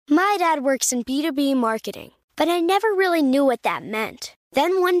My dad works in B2B marketing, but I never really knew what that meant.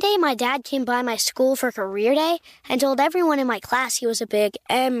 Then one day, my dad came by my school for career day and told everyone in my class he was a big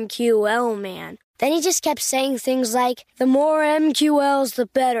MQL man. Then he just kept saying things like, the more MQLs, the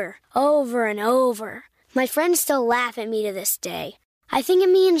better, over and over. My friends still laugh at me to this day. I think it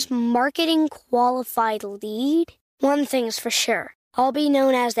means marketing qualified lead. One thing's for sure, I'll be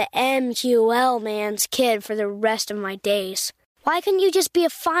known as the MQL man's kid for the rest of my days. Why couldn't you just be a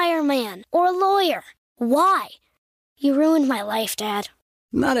fireman or a lawyer? Why? You ruined my life, Dad.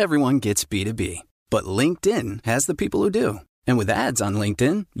 Not everyone gets B2B, but LinkedIn has the people who do. And with ads on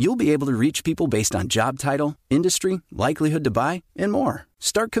LinkedIn, you'll be able to reach people based on job title, industry, likelihood to buy, and more.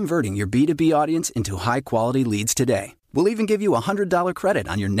 Start converting your B2B audience into high-quality leads today. We'll even give you a $100 credit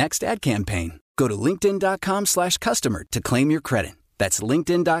on your next ad campaign. Go to linkedin.com/customer to claim your credit. That's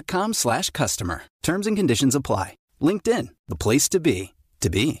linkedin.com/customer. Terms and conditions apply. LinkedIn, the place to be, to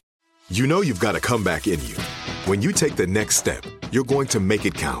be. You know you've got a comeback in you. When you take the next step, you're going to make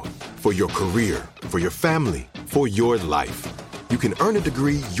it count. For your career, for your family, for your life. You can earn a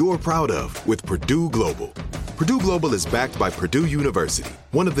degree you're proud of with Purdue Global. Purdue Global is backed by Purdue University,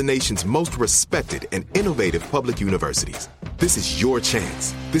 one of the nation's most respected and innovative public universities. This is your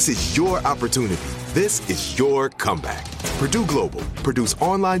chance. This is your opportunity. This is your comeback. Purdue Global, Purdue's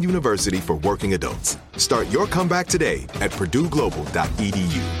online university for working adults. Start your comeback today at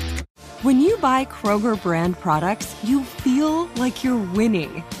purdueglobal.edu. When you buy Kroger brand products, you feel like you're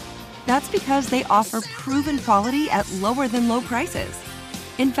winning. That's because they offer proven quality at lower than low prices.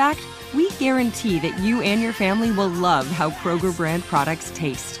 In fact, we guarantee that you and your family will love how Kroger brand products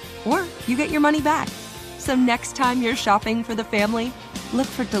taste, or you get your money back. So next time you're shopping for the family, look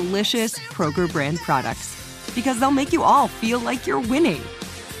for delicious Kroger brand products, because they'll make you all feel like you're winning.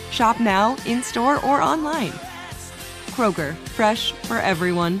 Shop now, in-store, or online. Kroger, fresh for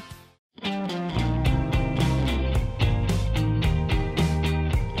everyone.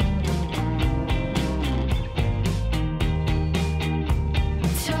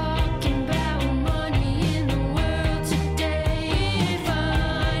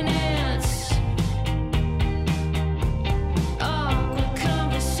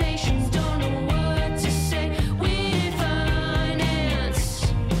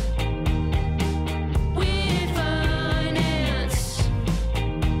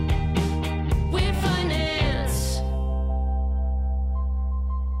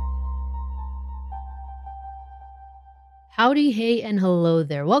 Howdy, hey, and hello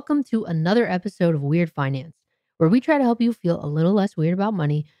there. Welcome to another episode of Weird Finance, where we try to help you feel a little less weird about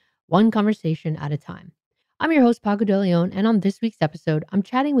money, one conversation at a time. I'm your host, Paco De Leon, and on this week's episode, I'm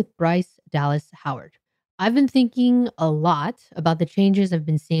chatting with Bryce Dallas Howard. I've been thinking a lot about the changes I've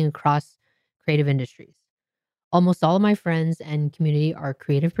been seeing across creative industries. Almost all of my friends and community are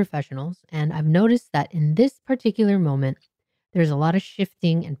creative professionals, and I've noticed that in this particular moment, there's a lot of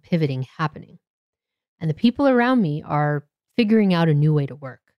shifting and pivoting happening. And the people around me are figuring out a new way to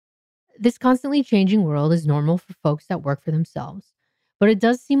work. This constantly changing world is normal for folks that work for themselves, but it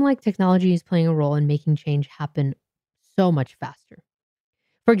does seem like technology is playing a role in making change happen so much faster.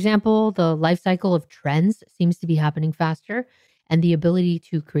 For example, the life cycle of trends seems to be happening faster, and the ability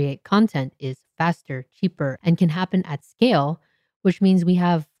to create content is faster, cheaper, and can happen at scale, which means we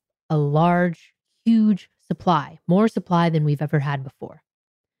have a large, huge supply, more supply than we've ever had before.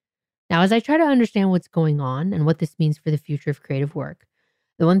 Now, as I try to understand what's going on and what this means for the future of creative work,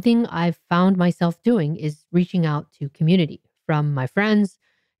 the one thing I've found myself doing is reaching out to community, from my friends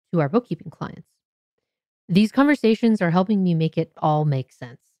to our bookkeeping clients. These conversations are helping me make it all make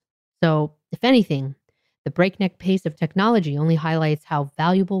sense. So, if anything, the breakneck pace of technology only highlights how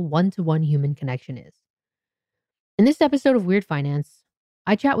valuable one-to-one human connection is. In this episode of Weird Finance,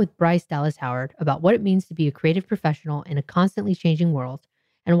 I chat with Bryce Dallas Howard about what it means to be a creative professional in a constantly changing world,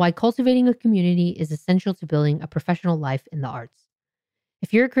 and why cultivating a community is essential to building a professional life in the arts.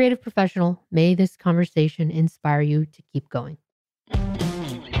 If you're a creative professional, may this conversation inspire you to keep going.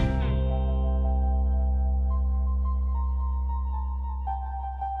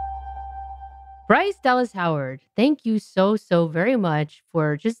 Bryce Dallas Howard, thank you so very much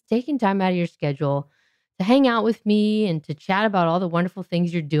for just taking time out of your schedule to hang out with me and to chat about all the wonderful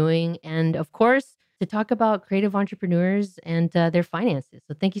things you're doing. And of course, to talk about creative entrepreneurs and their finances.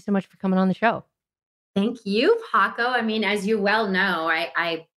 So thank you so much for coming on the show. Thank you, Paco. I mean, as you well know,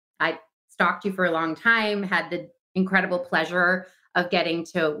 I stalked you for a long time, had the incredible pleasure of getting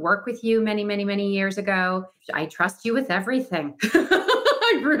to work with you many years ago. I trust you with everything.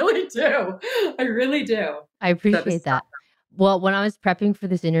 I really do. I really do. I appreciate that. Well, when I was prepping for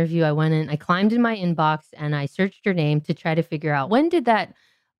this interview, I went in, I climbed in my inbox and I searched your name to try to figure out, when did that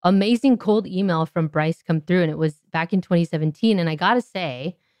amazing cold email from Bryce come through, and it was back in 2017. And I gotta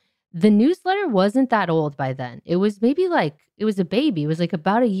say, the newsletter wasn't that old by then. It was maybe like, it was a baby. It was like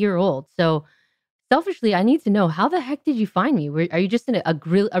about a year old. So selfishly, I need to know, how the heck did you find me? Are you just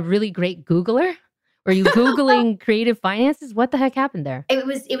a really great Googler? Were you Googling creative finances? What the heck happened there? It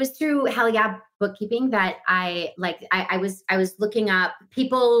was through Hell Yeah Bookkeeping that I was looking up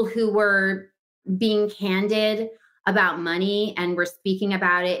people who were being candid about money and were speaking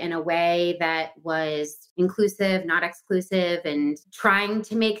about it in a way that was inclusive, not exclusive, and trying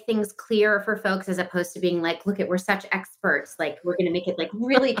to make things clear for folks as opposed to being like, look, we're such experts. Like, we're going to make it like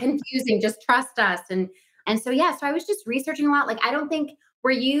really confusing. Just trust us. And so, yeah, so I was just researching a lot. Like, I don't think,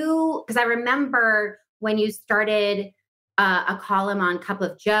 because I remember when you started a column on Cup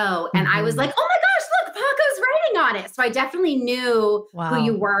of Joe, and I was like, oh my gosh, look, Paco's writing on it. So I definitely knew who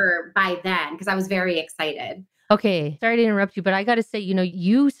you were by then, because I was very excited. Okay, sorry to interrupt you, but I got to say,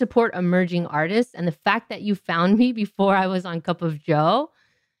 you support emerging artists, and the fact that you found me before I was on Cup of Joe,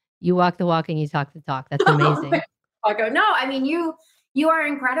 you walk the walk and you talk the talk. That's amazing. Paco, no, I mean, you are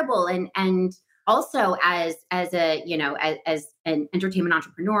incredible. And also as as an entertainment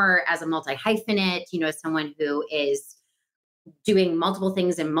entrepreneur, as a multi-hyphenate, as someone who is doing multiple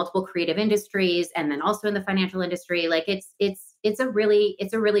things in multiple creative industries, and then also in the financial industry, like it's a really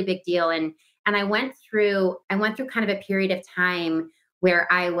big deal. And I went through kind of a period of time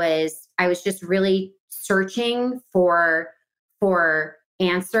where I was just really searching for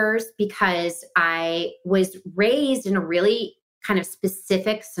answers, because I was raised in a really kind of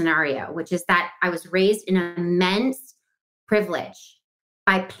specific scenario, which is that I was raised in immense privilege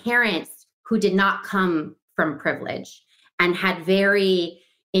by parents who did not come from privilege and had very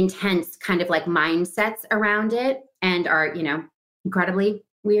intense kind of like mindsets around it, and are, incredibly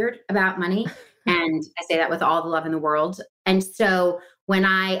weird about money. And I say that with all the love in the world. And so when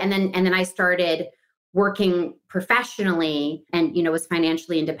and then I started working professionally and, was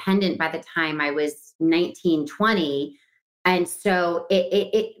financially independent by the time I was 19, 20. And so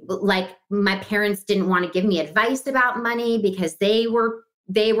it like, my parents didn't want to give me advice about money, because they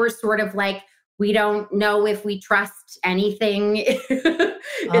were sort of like, we don't know if we trust anything in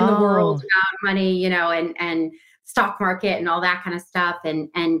the world about money, and stock market and all that kind of stuff.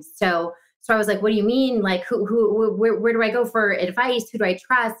 And so I was like, what do you mean? Like, where do I go for advice? Who do I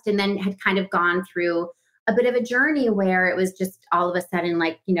trust? And then had kind of gone through a bit of a journey where it was just all of a sudden,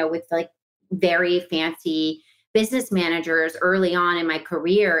 like, with like very fancy business managers early on in my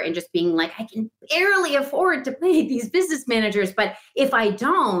career, and just being like, I can barely afford to pay these business managers. But if I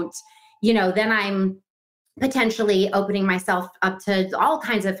don't, then I'm potentially opening myself up to all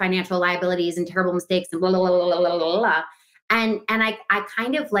kinds of financial liabilities and terrible mistakes and blah, blah, blah, blah, blah, blah, blah. And I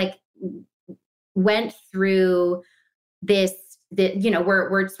kind of like went through this,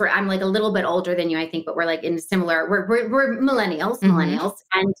 we're sort of, I'm like a little bit older than you, I think, but we're like in similar, we're millennials,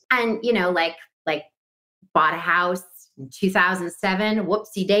 and, like bought a house in 2007,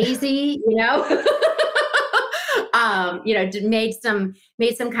 whoopsie daisy, made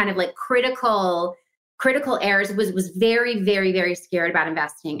some kind of like critical errors, was very, very, very scared about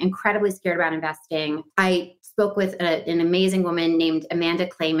investing, incredibly scared about investing. I spoke with an amazing woman named Amanda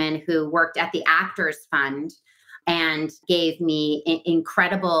Clayman, who worked at the Actors Fund and gave me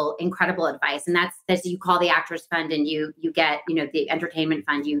incredible advice. And that's you call the Actors Fund, and you get, the entertainment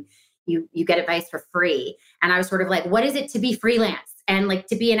fund, you get advice for free. And I was sort of like, what is it to be freelance and like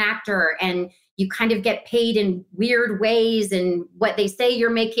to be an actor? And you kind of get paid in weird ways, and what they say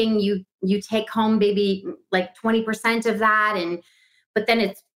you're making, you take home maybe like 20% of that. But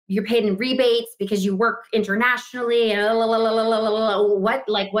then you're paid in rebates because you work internationally, and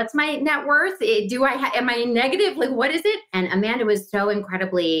what's my net worth? Am I negative? Like, what is it? And Amanda was so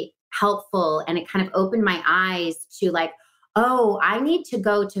incredibly helpful, and it kind of opened my eyes to like, oh, I need to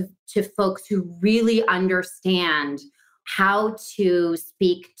go to folks who really understand how to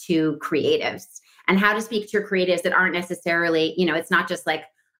speak to creatives, and how to speak to creatives that aren't necessarily, it's not just like,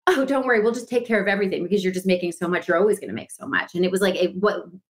 oh, don't worry, we'll just take care of everything because you're just making so much. You're always going to make so much. And it was like,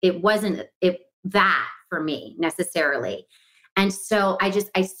 it wasn't that for me necessarily. And so I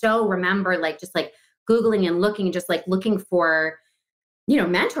so remember just Googling and looking for,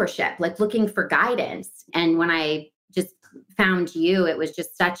 mentorship, like looking for guidance. And when I just found you, it was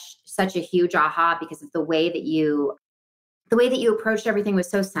just such a huge aha, because of the way that you approached everything was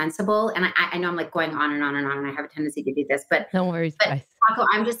so sensible. And I know I'm like going on and on and on, and I have a tendency to do this, but no worries, Bryce. Paco,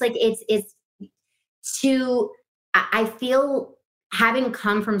 I'm just like, I feel, having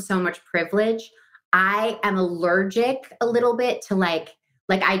come from so much privilege, I am allergic a little bit to I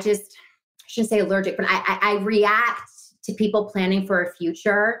shouldn't say allergic, but I react to people planning for a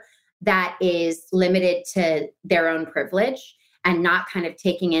future that is limited to their own privilege and not kind of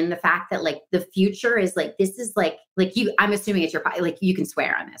taking in the fact that like the future is like, this is like you, I'm assuming it's your, like you can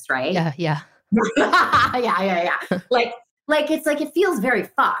swear on this, right? Yeah. Yeah. Yeah. It's like, it feels very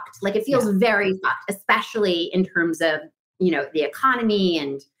fucked. Like it feels very fucked, especially in terms of, the economy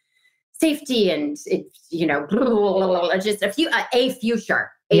and safety and it's, just a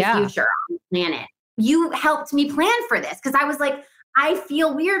future on the planet. You helped me plan for this because I was like, I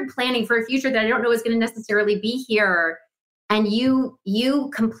feel weird planning for a future that I don't know is going to necessarily be here. And you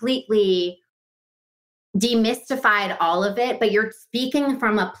completely demystified all of it, but you're speaking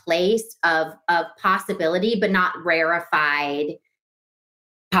from a place of possibility, but not rarefied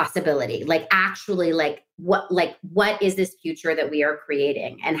possibility. Like actually what is this future that we are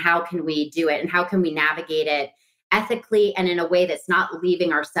creating and how can we do it and how can we navigate it ethically and in a way that's not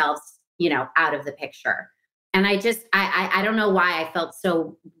leaving ourselves, out of the picture. And I don't know why I felt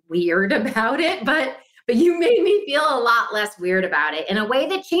so weird about it, but you made me feel a lot less weird about it in a way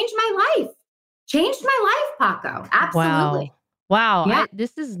that changed my life. Changed my life, Paco. Absolutely. Wow. Yeah.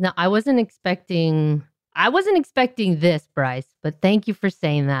 I wasn't expecting this, Bryce, but thank you for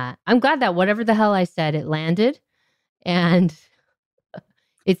saying that. I'm glad that whatever the hell I said, it landed and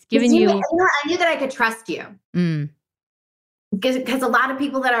it's given you. I knew that I could trust you. Because a lot of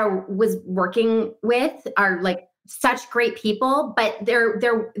people that I was working with are like such great people, but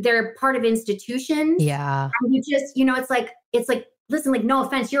they're part of institutions. Yeah. And you just, it's like, listen, like, no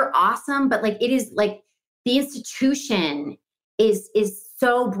offense, you're awesome. But like, it is like the institution is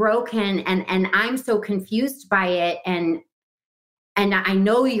so broken and I'm so confused by it. And I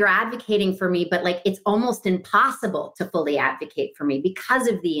know you're advocating for me, but like, it's almost impossible to fully advocate for me because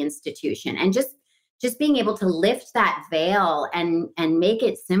of the institution and just being able to lift that veil and make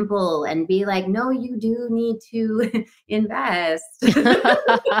it simple and be like, no, you do need to invest.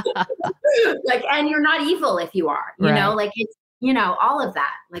 Like, and you're not evil if you are, you know, like it's, all of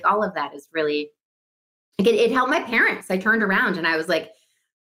that is really, like it helped my parents. I turned around and I was like,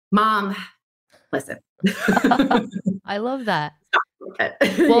 Mom, listen. I love that. Okay.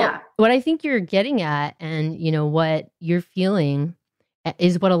 Well, what I think you're getting at and, what you're feeling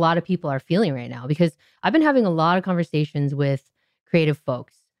is what a lot of people are feeling right now, because I've been having a lot of conversations with creative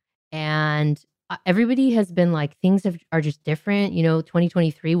folks and everybody has been like, things are just different.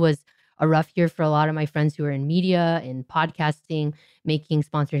 2023 was a rough year for a lot of my friends who are in media and podcasting, making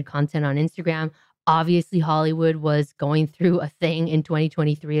sponsored content on Instagram. Obviously, Hollywood was going through a thing in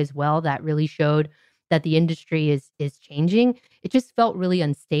 2023 as well that really showed that the industry is changing. It just felt really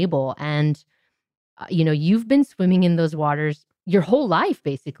unstable. And, you've been swimming in those waters your whole life,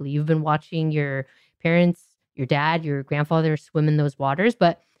 basically. You've been watching your parents, your dad, your grandfather swim in those waters.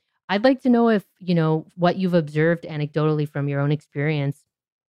 But I'd like to know if, what you've observed anecdotally from your own experience,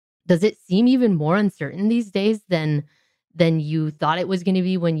 does it seem even more uncertain these days than you thought it was going to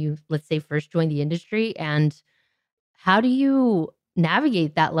be when you, let's say, first joined the industry? And how do you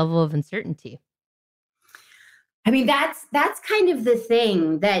navigate that level of uncertainty? I mean, that's kind of the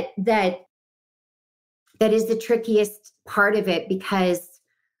thing that is the trickiest part of it, because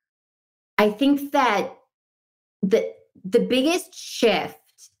I think that the biggest shift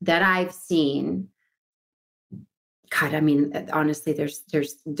that I've seen, God, I mean, honestly,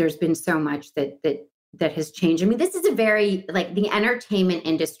 there's been so much that has changed. I mean, this is a very, like, the entertainment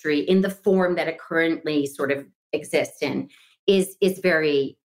industry in the form that it currently sort of exists in is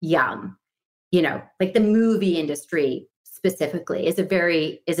very young. Like the movie industry specifically is a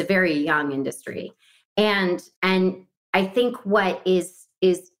very young industry. And I think what is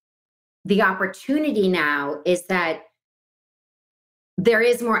the opportunity now is that there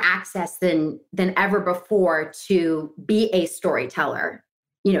is more access than ever before to be a storyteller.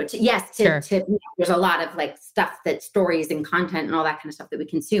 Sure. There's a lot of like stuff that stories and content and all that kind of stuff that we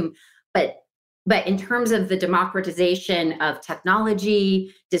consume, but in terms of the democratization of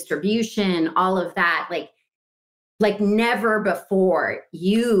technology, distribution, all of that, like never before,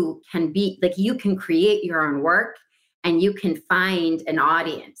 you can create your own work and you can find an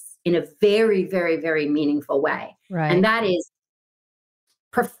audience in a very, very, very meaningful way. Right. And that is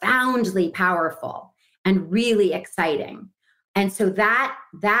profoundly powerful and really exciting. And so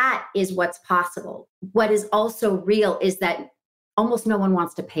that is what's possible. What is also real is that almost no one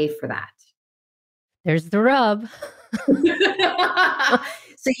wants to pay for that. There's the rub.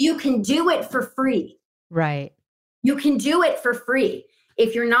 So you can do it for free. Right. You can do it for free.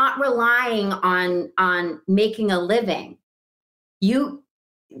 If you're not relying on making a living,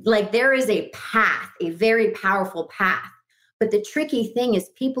 there is a path, a very powerful path. But the tricky thing is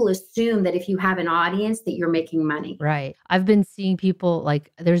people assume that if you have an audience that you're making money. Right. I've been seeing people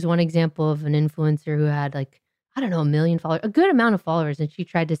like there's one example of an influencer who had like, I don't know, 1 million followers, a good amount of followers, and she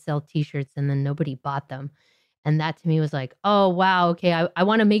tried to sell t-shirts and then nobody bought them. And that to me was like, oh wow, okay. I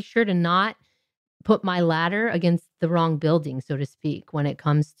want to make sure to not put my ladder against the wrong building, so to speak, when it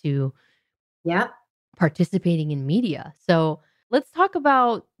comes to Yep. participating in media. So let's talk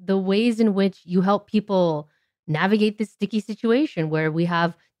about the ways in which you help people navigate this sticky situation where we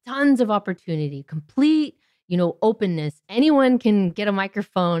have tons of opportunity, complete, openness. Anyone can get a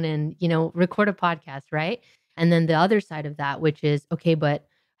microphone and, record a podcast, right? And then the other side of that, which is, okay, but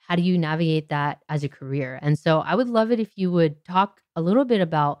how do you navigate that as a career? And so I would love it if you would talk a little bit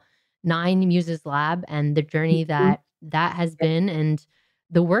about Nine Muses Lab and the journey Mhm. that has been and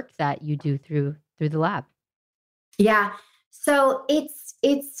the work that you do through the lab. Yeah. So it's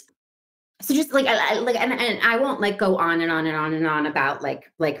so just like and I won't like go on and on and on and on about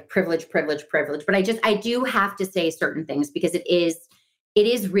like privilege, but I do have to say certain things because it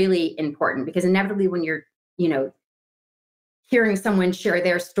is really important because inevitably when you're, hearing someone share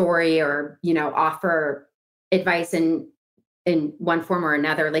their story or, offer advice in one form or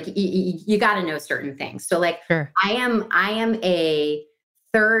another, like you got to know certain things. So like Sure. I am a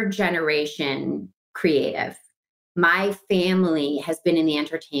third generation creative. My family has been in the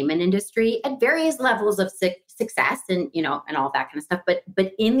entertainment industry at various levels of success and, and all that kind of stuff, but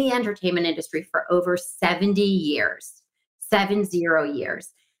in the entertainment industry for over 70 years, 70 years.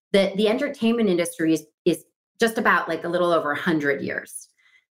 The entertainment industry is just about like a little over 100 years.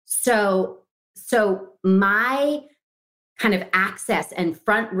 So my kind of access and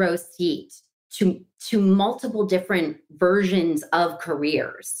front row seat to multiple different versions of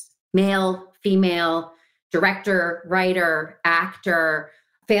careers, male, female, director, writer, actor,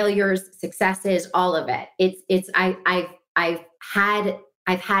 failures, successes, all of it. I've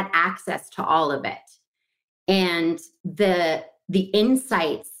had access to all of it. And the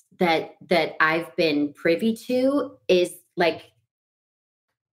insights that I've been privy to is like,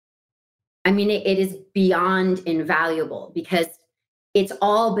 I mean, it is beyond invaluable because it's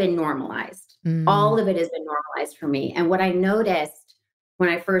all been normalized. All of it has been normalized for me. And what I noticed when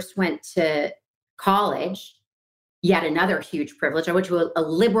I first went to college, yet another huge privilege. I went to a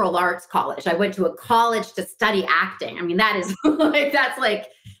liberal arts college. I went to a college to study acting. I mean, that is like, that's like,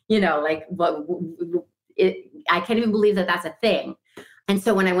 like what I can't even believe that that's a thing. And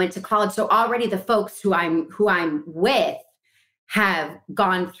so when I went to college, so already the folks who I'm with have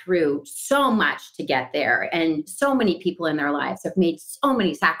gone through so much to get there. And so many people in their lives have made so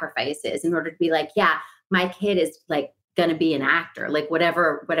many sacrifices in order to be like, yeah, my kid is like going to be an actor, like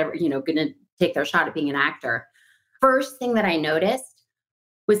whatever, going to take their shot at being an actor. First thing that I noticed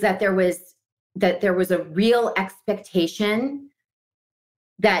was that there was a real expectation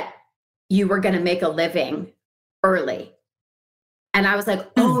that you were going to make a living early. And I was like,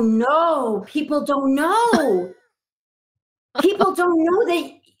 oh no, people don't know. People don't know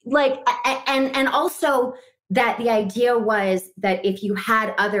that, like, and also that the idea was that if you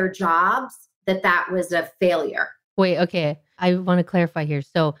had other jobs, that was a failure. Wait, okay. I want to clarify here.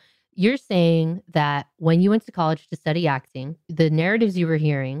 So you're saying that when you went to college to study acting, the narratives you were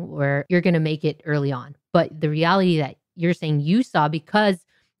hearing were you're going to make it early on. But the reality that you're saying you saw because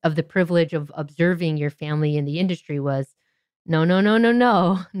of the privilege of observing your family in the industry was no.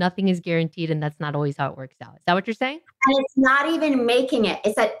 Nothing is guaranteed. And that's not always how it works out. Is that what you're saying? And it's not even making it.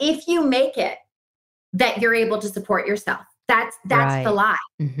 It's that if you make it, that you're able to support yourself. That's Right. the lie.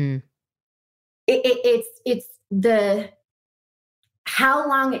 Mm-hmm. It's the how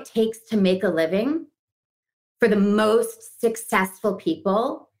long it takes to make a living for the most successful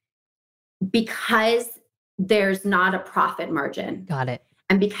people because there's not a profit margin. Got it.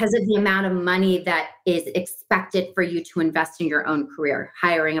 And because of the amount of money that is expected for you to invest in your own career,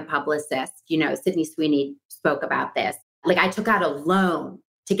 hiring a publicist, Sydney Sweeney spoke about this. Like I took out a loan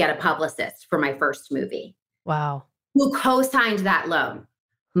to get a publicist for my first movie. Wow. Who co-signed that loan?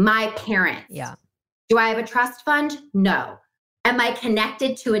 My parents. Yeah. Do I have a trust fund? No. Am I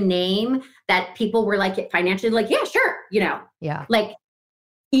connected to a name that people were like financially like, yeah, sure. Yeah. Like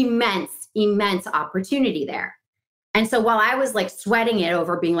immense opportunity there. And so while I was like sweating it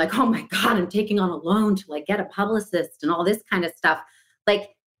over being like, oh my God, I'm taking on a loan to like get a publicist and all this kind of stuff. Like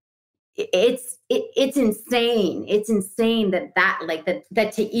it's insane. It's insane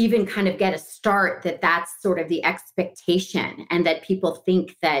that to even kind of get a start, that's sort of the expectation and that people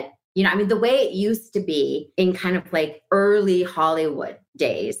think that, I mean, the way it used to be in kind of like early Hollywood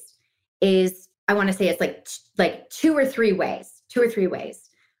days is, I want to say it's like two or three ways.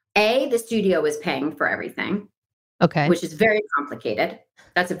 A, the studio was paying for everything. Okay. which is very complicated.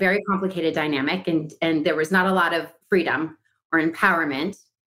 That's a very complicated dynamic. And there was not a lot of freedom or empowerment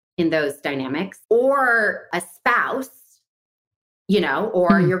in those dynamics. Or a spouse,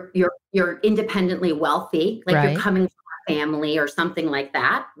 or you're independently wealthy, like you're Right. coming from a family or something like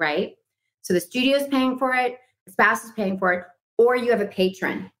that, right? So the studio's paying for it, the spouse is paying for it, or you have a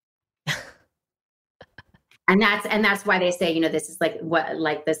patron. And that's why they say, this is like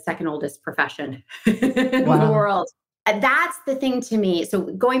the second oldest profession in the world. That's the thing to me. So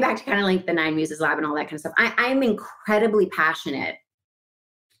going back to kind of like the 9 Muses Lab and all that kind of stuff, I'm incredibly passionate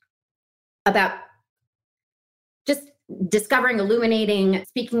about just discovering, illuminating,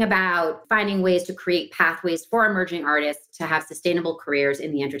 speaking about, finding ways to create pathways for emerging artists to have sustainable careers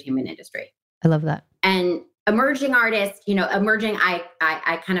in the entertainment industry. I love that. And emerging artists,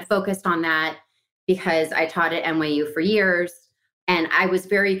 I kind of focused on that because I taught at NYU for years. And I was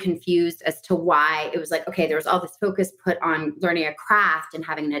very confused as to why it was like, okay, there was all this focus put on learning a craft and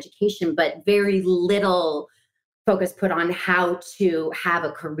having an education, but very little focus put on how to have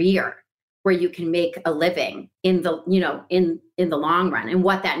a career where you can make a living in the, in the long run, and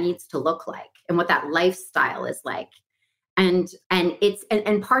what that needs to look like and what that lifestyle is like. And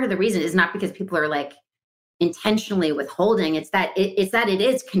part of the reason is not because people are like intentionally withholding. It's that it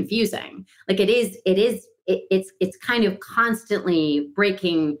is confusing. Like it's kind of constantly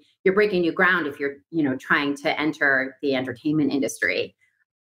breaking new ground if you're, trying to enter the entertainment industry.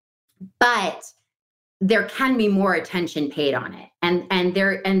 But there can be more attention paid on it. And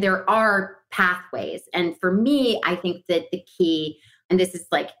there are pathways. And for me, I think that the key, and this is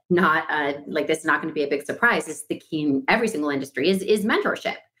this is not going to be a big surprise, is the key in every single industry is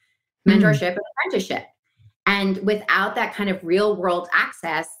mentorship and apprenticeship. And without that kind of real world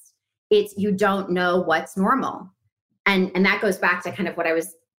access, you don't know what's normal. And that goes back to kind of what I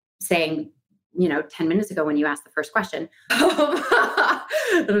was saying, 10 minutes ago when you asked the first question that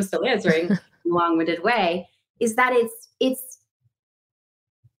I'm still answering in a long-winded way, is that it's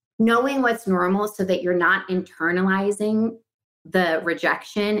knowing what's normal so that you're not internalizing the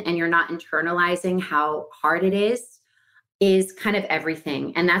rejection and you're not internalizing how hard it is kind of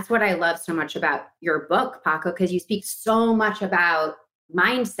everything. And that's what I love so much about your book, Paco, because you speak so much about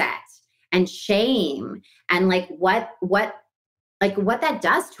mindset and shame and what that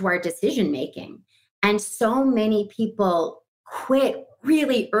does to our decision making. And so many people quit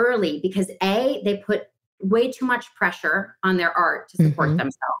really early because they put way too much pressure on their art to support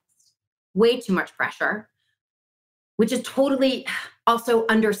themselves. Way too much pressure, which is totally also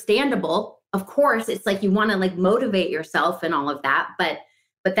understandable. Of course, it's like you want to motivate yourself and all of that, but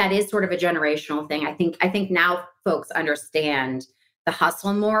that is sort of a generational thing. I think now folks understand the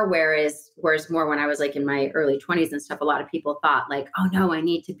hustle more, whereas more when I was in my early 20s and stuff, a lot of people thought oh no, I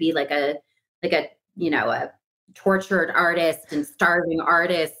need to be a tortured artist and starving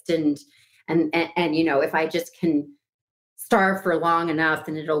artist and if I just can starve for long enough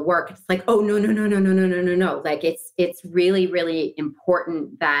and it'll work. It's oh no. It's really, really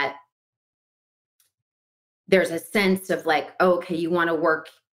important that there's a sense of okay, you want to work,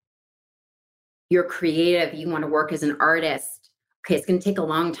 you're creative, you want to work as an artist. Okay, it's going to take a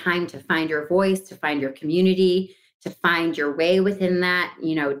long time to find your voice, to find your community, to find your way within that,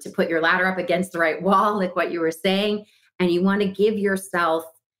 to put your ladder up against the right wall, like what you were saying. And you want to give yourself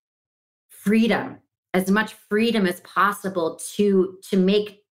freedom, as much freedom as possible to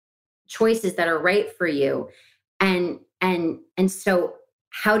make choices that are right for you. And so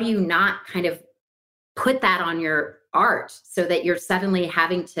how do you not kind of put that on your art so that you're suddenly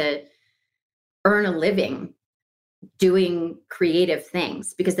having to earn a living doing creative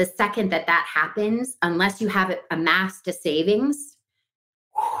things? Because the second that happens, unless you have amassed a savings,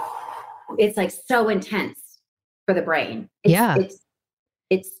 it's so intense for the brain. It's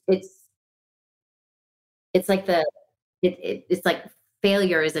like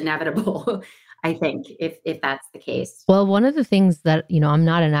failure is inevitable, I think, if that's the case. Well, one of the things that, I'm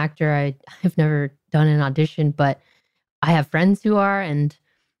not an actor. I've never done an audition, but I have friends who are, and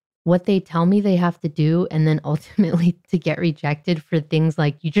what they tell me they have to do, and then ultimately to get rejected for things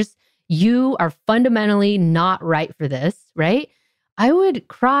like you are fundamentally not right for this, right? I would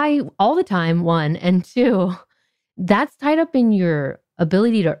cry all the time, one, and two, that's tied up in your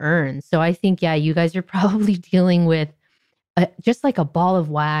ability to earn. So I think, yeah, you guys are probably dealing with just like a ball of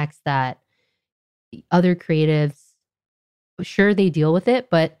wax that other creatives, sure, they deal with it,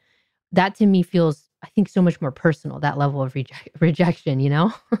 but that to me feels, I think, so much more personal, that level of rejection,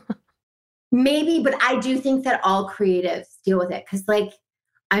 Maybe, but I do think that all creatives deal with it. Cause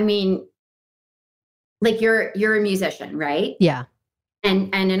you're a musician, right? Yeah.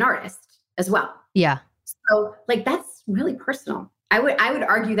 And an artist as well. Yeah. So like, that's really personal. I would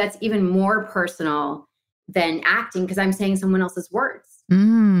argue that's even more personal than acting because I'm saying someone else's words.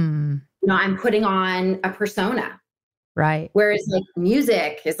 Mm, I'm putting on a persona. right. Whereas like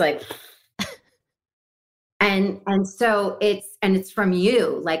music is like, and so it's from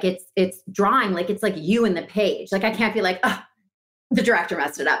you, like it's drawing, like it's like you in the page. Like I can't be like, oh, the director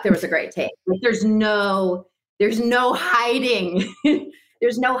messed it up. There was a great take. Like there's no hiding.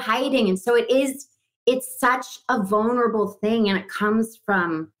 There's no hiding. And so it's such a vulnerable thing. And it comes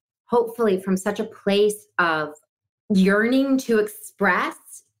from, hopefully, from such a place of yearning to express.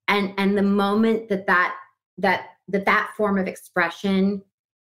 And the moment that form of expression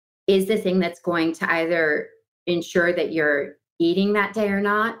is the thing that's going to either ensure that you're eating that day or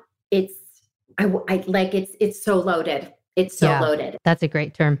not. It's so loaded. It's so loaded. That's a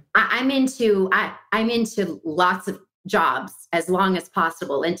great term. I'm into lots of jobs as long as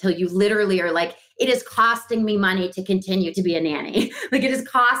possible until you literally are like, it is costing me money to continue to be a nanny. Like it is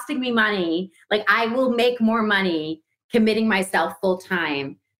costing me money. Like I will make more money committing myself full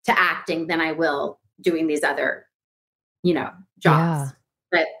time to acting than I will doing these other, jobs.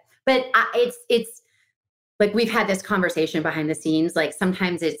 Yeah. But it's like, we've had this conversation behind the scenes. Like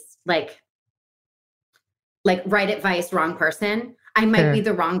sometimes it's like right advice, wrong person. I might be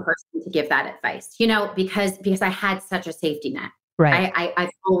the wrong person to give that advice, because I had such a safety net. Right. I've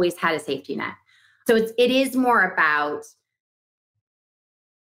always had a safety net. So it is more about,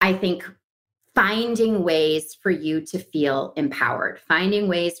 I think, finding ways for you to feel empowered, finding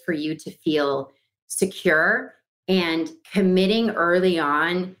ways for you to feel secure, and committing early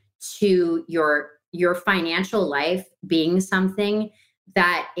on to your financial life being something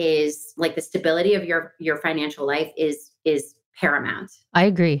that is like, the stability of your financial life is paramount. I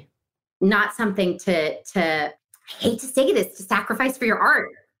agree. Not something to I hate to say this, to sacrifice for your art.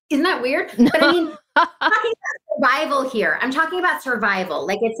 Isn't that weird? But I mean, I'm talking about survival here. I'm talking about survival.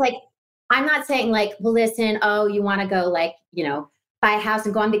 Like, it's like, I'm not saying like, well, listen, oh, you want to go like, buy a house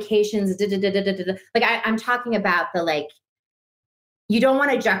and go on vacations. Like I'm talking about the, like, you don't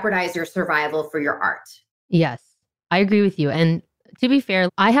want to jeopardize your survival for your art. Yes, I agree with you. And to be fair,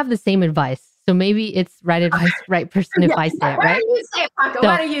 I have the same advice. So maybe it's right advice, right person if I say it, right? Why don't you say it, Paco?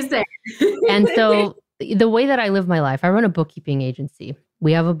 Why don't you say it? And so the way that I live my life, I run a bookkeeping agency.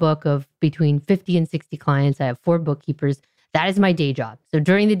 We have a book of between 50 and 60 clients. I have 4 bookkeepers. That is my day job. So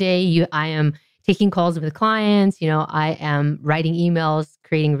during the day, I am taking calls with clients. I am writing emails,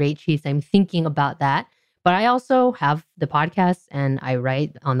 creating rate sheets. I'm thinking about that. But I also have the podcast and I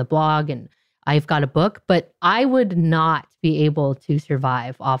write on the blog and I've got a book. But I would not be able to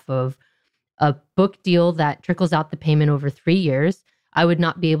survive off of a book deal that trickles out the payment over 3 years. I would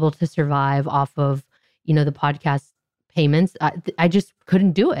not be able to survive off of, the podcast payments. I just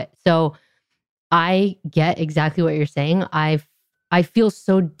couldn't do it. So I get exactly what you're saying. I feel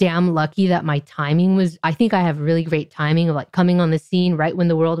so damn lucky that my timing was, I think I have really great timing of like coming on the scene right when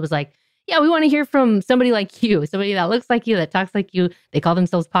the world was like, yeah, we want to hear from somebody like you, somebody that looks like you, that talks like you. They call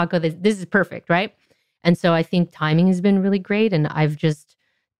themselves Paco. This is perfect, right? And so I think timing has been really great. And I've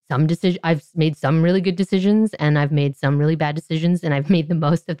made some really good decisions and I've made some really bad decisions and I've made the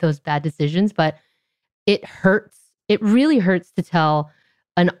most of those bad decisions. But it hurts. It really hurts to tell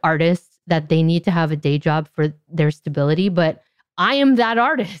an artist that they need to have a day job for their stability. But I am that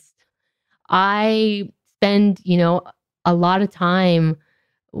artist. I spend, a lot of time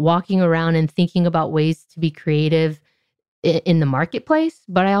walking around and thinking about ways to be creative in the marketplace.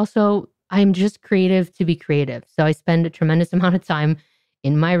 But I'm just creative to be creative. So I spend a tremendous amount of time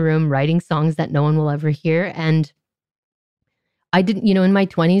in my room writing songs that no one will ever hear. And I didn't, in my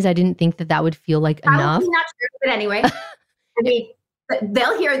 20s, I didn't think that would feel like enough. Probably not true, but anyway. I mean,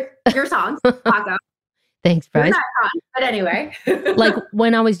 they'll hear your songs, Paco. Thanks, Bryce. But anyway. Like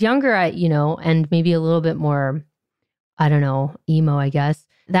when I was younger, and maybe a little bit more, I don't know, emo, I guess,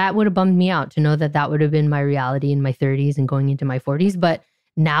 that would have bummed me out to know that would have been my reality in my 30s and going into my 40s. But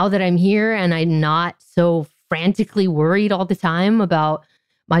now that I'm here and I'm not so frantically worried all the time about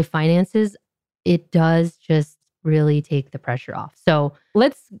my finances, it does just really take the pressure off. So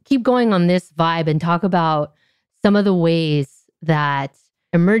let's keep going on this vibe and talk about some of the ways that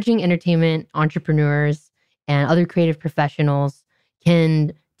emerging entertainment entrepreneurs and other creative professionals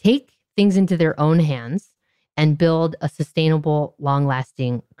can take things into their own hands and build a sustainable,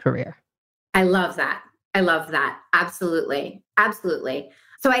 long-lasting career. I love that. Absolutely. Absolutely.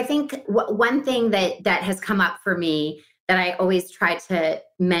 So I think one thing that has come up for me that I always try to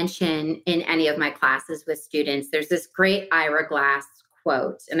mention in any of my classes with students, there's this great Ira Glass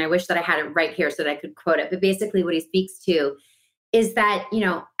quote, and I wish that I had it right here so that I could quote it. But basically what he speaks to is that,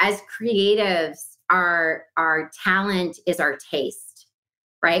 as creatives, our talent is our taste,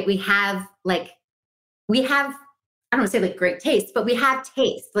 right? We have, I don't want to say like great taste, but we have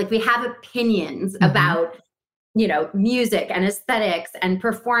taste. Like we have opinions about, music and aesthetics and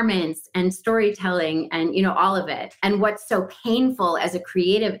performance and storytelling and, all of it. And what's so painful as a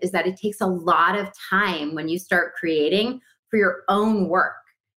creative is that it takes a lot of time when you start creating for your own work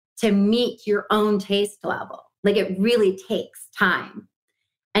to meet your own taste level. Like it really takes time.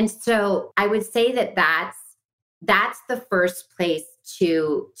 And so I would say that that's the first place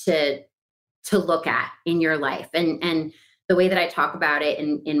to look at in your life. And the way that I talk about it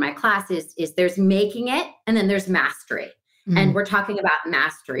in my classes is there's making it and then there's mastery. And we're talking about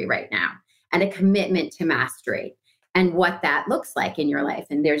mastery right now and a commitment to mastery and what that looks like in your life.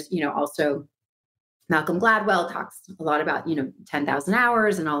 And there's, also Malcolm Gladwell talks a lot about, 10,000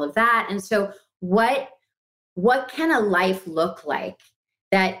 hours and all of that. And so what can a life look like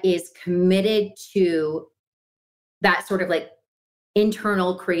that is committed to that sort of like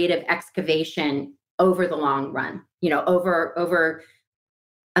internal creative excavation over the long run, over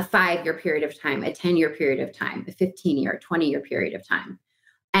a 5-year period of time, a 10-year period of time, a 15-year, 20-year period of time,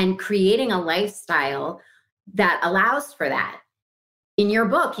 and creating a lifestyle that allows for that. In your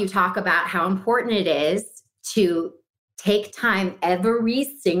book, you talk about how important it is to take time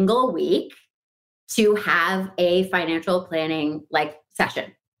every single week to have a financial planning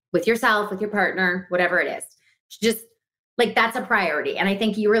session with yourself, with your partner, whatever it is. Just like that's a priority. And I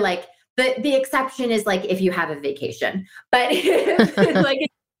think you were like, the exception is like if you have a vacation, but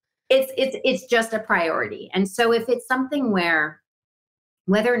it's just a priority. And so if it's something where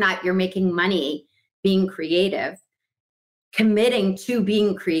whether or not you're making money being creative, committing to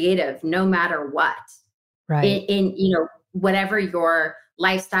being creative no matter what, right? In whatever your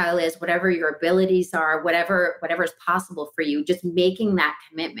lifestyle is, whatever your abilities are, whatever is possible for you, just making that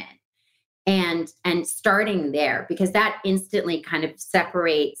commitment and starting there, because that instantly kind of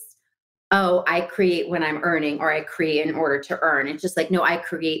separates, oh, I create when I'm earning, or I create in order to earn. It's just like, no, I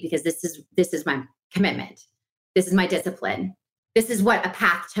create because this is my commitment. This is my discipline. This is what a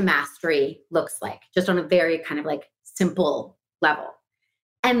path to mastery looks like, just on a very kind of like simple level.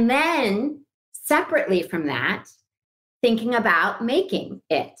 And then separately from that, thinking about making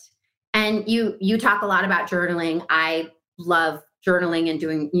it. And you talk a lot about journaling. I love journaling and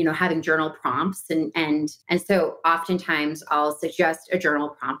doing, having journal prompts. And so oftentimes I'll suggest a journal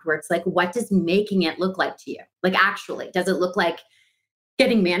prompt where it's like, what does making it look like to you? Like, actually, does it look like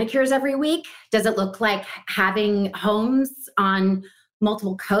getting manicures every week? Does it look like having homes on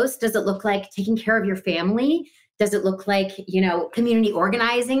multiple coasts? Does it look like taking care of your family? Does it look like, community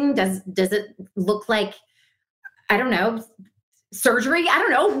organizing? Does it look like, I don't know, surgery? I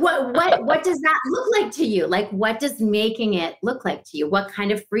don't know. What does that look like to you? Like, what does making it look like to you? What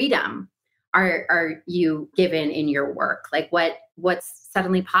kind of freedom are you given in your work? Like what's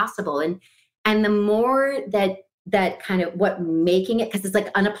suddenly possible? And the more that kind of what making it, because it's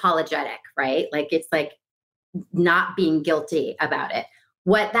like unapologetic, right? Like it's like not being guilty about it.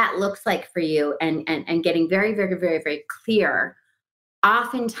 What that looks like for you and getting very, very, very, very clear.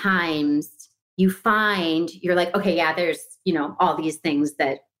 Oftentimes you find you're like, okay, yeah, there's, all these things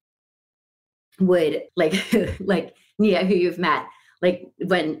that would like Nia, who you've met, like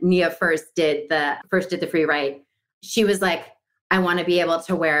when Nia first did the free write, she was like, I want to be able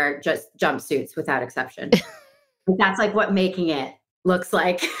to wear just jumpsuits without exception. That's like what making it looks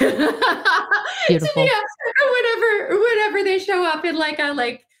like. Beautiful. Whenever they show up in like a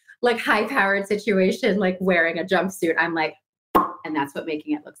like high powered situation, like wearing a jumpsuit, I'm like, and that's what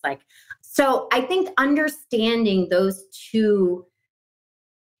making it looks like. So I think understanding those two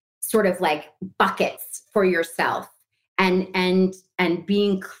sort of like buckets for yourself and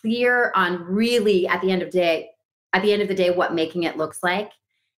being clear on really at the end of the day, what making it looks like.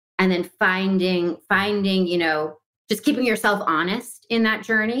 And then finding, just keeping yourself honest in that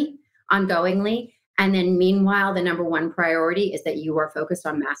journey ongoingly. And then meanwhile, the number one priority is that you are focused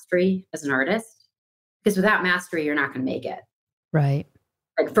on mastery as an artist, because without mastery, you're not going to make it. Right.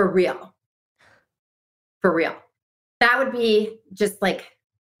 Like for real. That would be just like,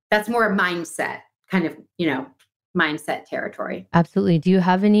 that's more mindset kind of, mindset territory. Absolutely. Do you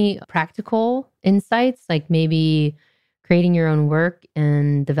have any practical insights, like maybe creating your own work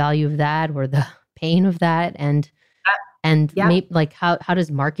and the value of that or the pain of that? Maybe like how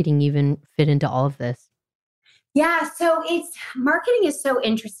does marketing even fit into all of this? Yeah. So marketing is so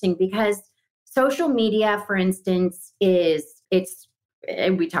interesting because social media, for instance,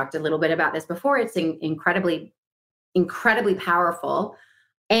 and we talked a little bit about this before, it's incredibly, incredibly powerful.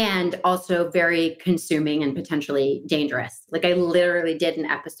 and also very consuming and potentially dangerous. Like I literally did an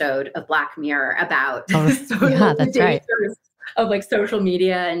episode of Black Mirror about yeah, that's right. of like social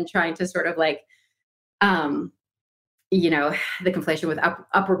media and trying to sort of like, you know, the conflation with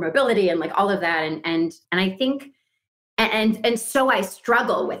upward mobility and like all of that. And I think, and so I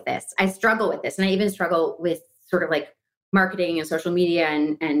struggle with this. And I even struggle with sort of like marketing and social media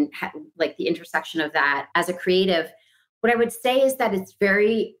and like the intersection of that as a creative. What I would say is that it's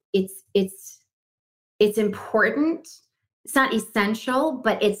important. It's not essential,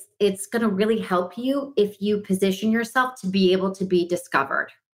 but it's going to really help you if you position yourself to be able to be discovered.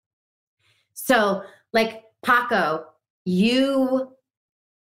 So like Paco,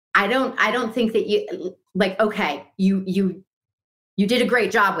 I don't think that you like, okay, you did a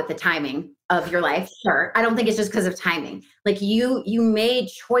great job with the timing of your life. Sure. I don't think it's just because of timing. Like you made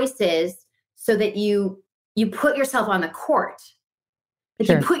choices so that you put yourself on the court, like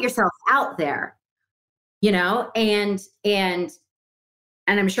Sure. you put yourself out there, you know, and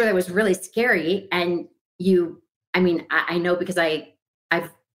I'm sure that was really scary. And I know because I've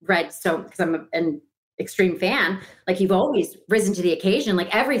read because I'm an extreme fan, like you've always risen to the occasion,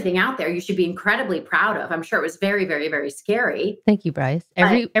 like everything out there, you should be incredibly proud of. I'm sure it was very, very, very scary. Thank you, Bryce.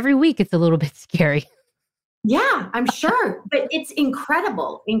 Every week it's a little bit scary. Yeah, I'm sure, but it's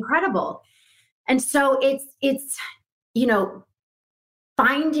incredible. And so it's, you know,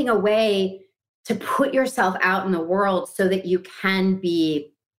 finding a way to put yourself out in the world so that you can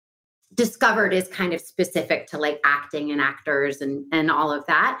be discovered is kind of specific to like acting and actors and all of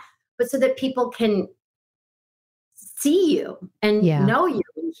that, but so that people can see you and know you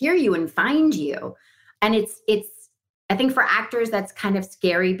and hear you and find you. And it's, I think for actors, that's kind of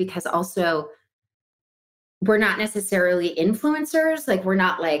scary because also we're not necessarily influencers. Like we're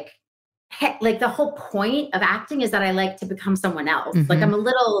not like the whole point of acting is that I like to become someone else. Mm-hmm. Like I'm a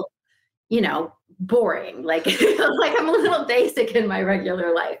little, you know, boring, like, like I'm a little basic in my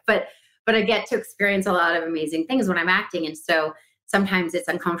regular life, but I get to experience a lot of amazing things when I'm acting. And so sometimes it's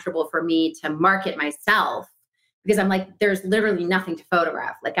uncomfortable for me to market myself because I'm like, there's literally nothing to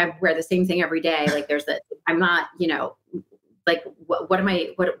photograph. Like I wear the same thing every day. Like I'm not, you know, like what am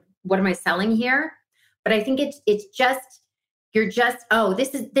I selling here? But I think it's just, you're just, oh,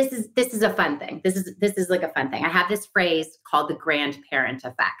 this is a fun thing. This is like a fun thing. I have this phrase called the grandparent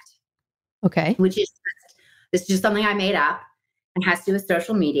effect. Okay. Which is this is just something I made up and has to do with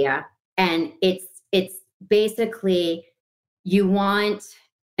social media. And it's basically you want,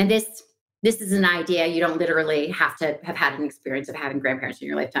 and this is an idea. You don't literally have to have had an experience of having grandparents in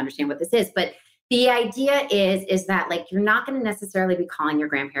your life to understand what this is. But the idea is that like, you're not going to necessarily be calling your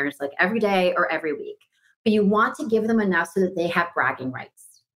grandparents like every day or every week, but you want to give them enough so that they have bragging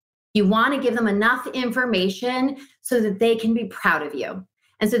rights. You want to give them enough information so that they can be proud of you.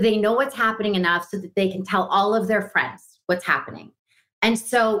 And so they know what's happening enough so that they can tell all of their friends what's happening. And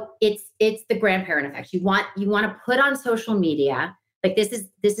so it's the grandparent effect. You want to put on social media, like this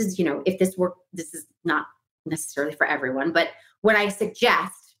is, you know, if this is not necessarily for everyone, but what I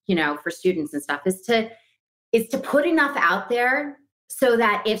suggest, you know, for students and stuff is to put enough out there so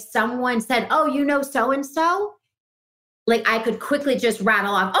that if someone said, oh, you know, so-and-so, like I could quickly just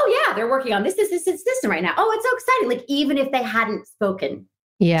rattle off, oh yeah, they're working on this right now. Oh, it's so exciting. Like even if they hadn't spoken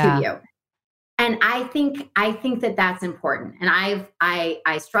to you. And I think that that's important. And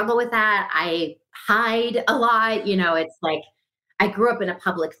I struggle with that. I hide a lot. You know, it's like, I grew up in a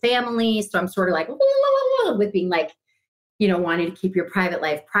public family. So I'm sort of like, with being like, you know, wanting to keep your private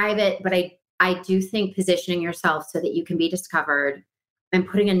life private. But I do think positioning yourself so that you can be discovered and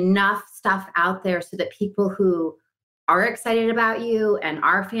putting enough stuff out there so that people who are excited about you and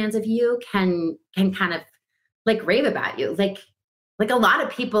are fans of you can kind of like rave about you. Like a lot of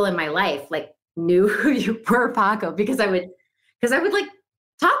people in my life like knew who you were, Paco, because I would like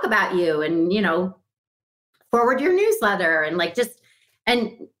talk about you and, you know, forward your newsletter and like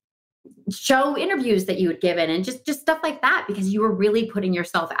and show interviews that you had given and just stuff like that, because you were really putting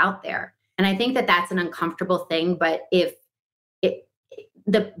yourself out there. And I think that that's an uncomfortable thing, but if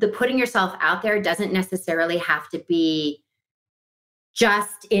the putting yourself out there doesn't necessarily have to be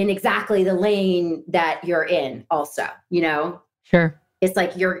just in exactly the lane that you're in also, you know? Sure. It's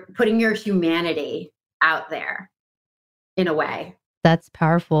like you're putting your humanity out there in a way. That's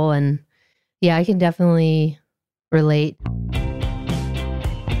powerful. And yeah, I can definitely relate.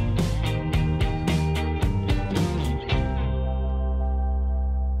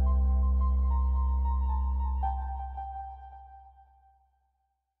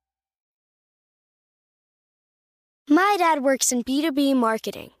 My dad works in B2B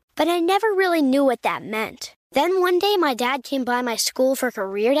marketing, but I never really knew what that meant. Then one day my dad came by my school for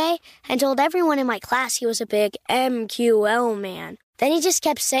career day and told everyone in my class he was a big MQL man. Then he just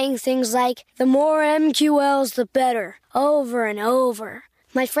kept saying things like, the more MQLs, the better, over and over.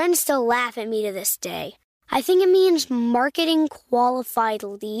 My friends still laugh at me to this day. I think it means marketing qualified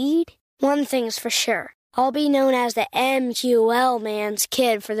lead. One thing's for sure. I'll be known as the MQL man's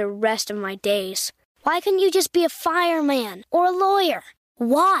kid for the rest of my days. Why couldn't you just be a fireman or a lawyer?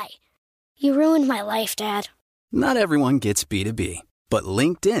 Why? You ruined my life, Dad. Not everyone gets B2B, but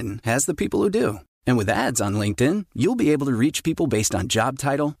LinkedIn has the people who do. And with ads on LinkedIn, you'll be able to reach people based on job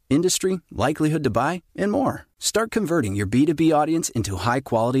title, industry, likelihood to buy, and more. Start converting your B2B audience into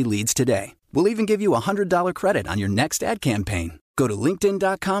high-quality leads today. We'll even give you a $100 credit on your next ad campaign. Go to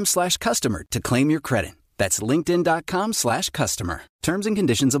linkedin.com/customer to claim your credit. That's linkedin.com/customer. Terms and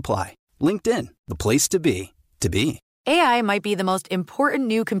conditions apply. LinkedIn, the place to be, to be. AI might be the most important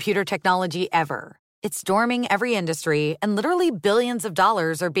new computer technology ever. It's storming every industry, and literally billions of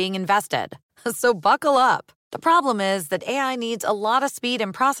dollars are being invested. So buckle up. The problem is that AI needs a lot of speed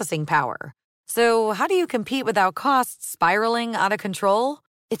and processing power. So how do you compete without costs spiraling out of control?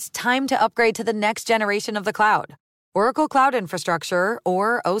 It's time to upgrade to the next generation of the cloud. Oracle Cloud Infrastructure,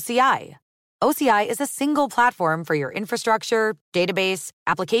 or OCI. OCI is a single platform for your infrastructure, database,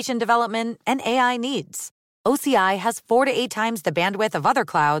 application development, and AI needs. OCI has 4 to 8 times the bandwidth of other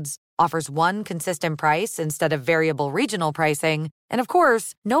clouds, offers one consistent price instead of variable regional pricing, and of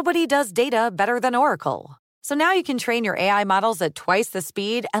course, nobody does data better than Oracle. So now you can train your AI models at twice the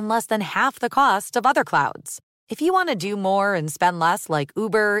speed and less than half the cost of other clouds. If you want to do more and spend less like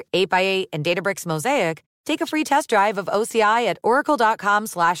Uber, 8x8, and Databricks Mosaic, take a free test drive of OCI at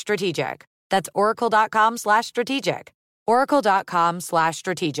oracle.com/strategic. That's oracle.com/strategic.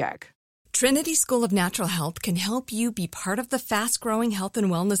 oracle.com/strategic. Trinity School of Natural Health can help you be part of the fast-growing health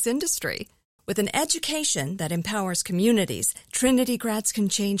and wellness industry. With an education that empowers communities, Trinity grads can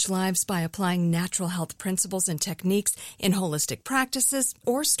change lives by applying natural health principles and techniques in holistic practices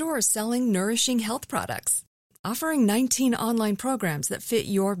or stores selling nourishing health products. Offering 19 online programs that fit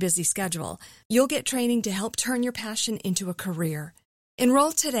your busy schedule, you'll get training to help turn your passion into a career.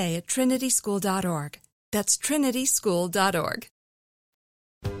 Enroll today at trinityschool.org. That's trinityschool.org.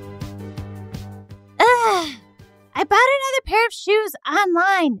 I bought another pair of shoes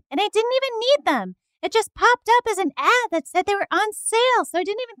online, and I didn't even need them. It just popped up as an ad that said they were on sale, so I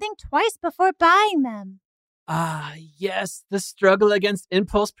didn't even think twice before buying them. Ah, yes, the struggle against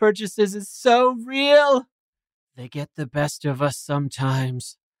impulse purchases is so real. They get the best of us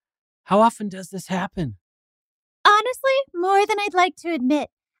sometimes. How often does this happen? Honestly, more than I'd like to admit.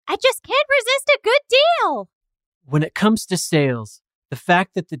 I just can't resist a good deal. When it comes to sales, the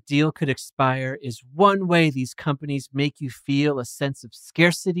fact that the deal could expire is one way these companies make you feel a sense of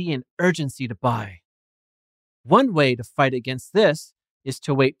scarcity and urgency to buy. One way to fight against this is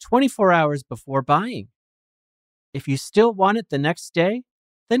to wait 24 hours before buying. If you still want it the next day,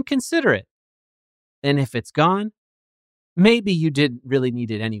 then consider it. And if it's gone, maybe you didn't really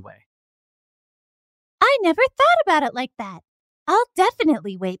need it anyway. I never thought about it like that. I'll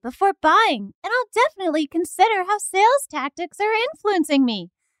definitely wait before buying, and I'll definitely consider how sales tactics are influencing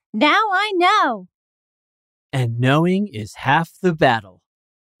me. Now I know. And knowing is half the battle.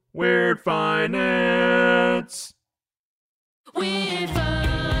 Weird Finance. Weird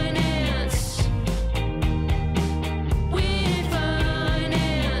Finance. Weird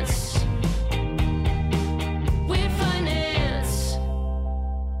Finance. Weird Finance.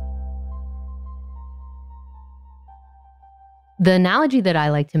 The analogy that I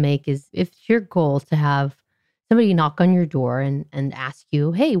like to make is if it's your goal to have somebody knock on your door and ask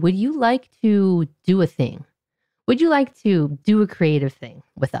you, hey, would you like to do a thing? Would you like to do a creative thing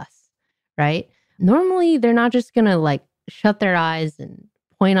with us? Right? Normally, they're not just going to like shut their eyes and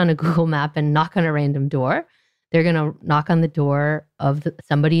point on a Google map and knock on a random door. They're going to knock on the door of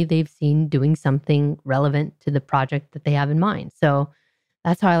somebody they've seen doing something relevant to the project that they have in mind. So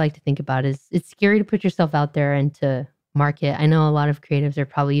that's how I like to think about it. It's scary to put yourself out there and to market. I know a lot of creatives are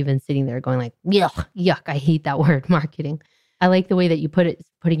probably even sitting there going like, yuck, I hate that word, marketing. I like the way that you put it,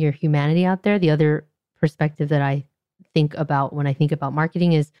 putting your humanity out there. The other perspective that I think about when I think about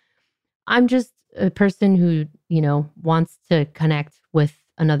marketing is I'm just a person who, wants to connect with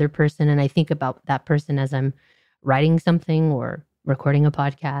another person. And I think about that person as I'm writing something or recording a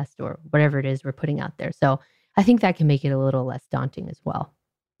podcast or whatever it is we're putting out there. So I think that can make it a little less daunting as well.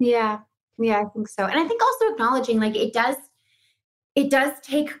 Yeah, I think so. And I think also acknowledging like it does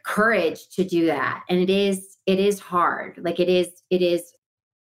take courage to do that. And it is hard. Like it's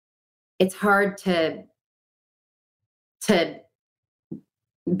hard to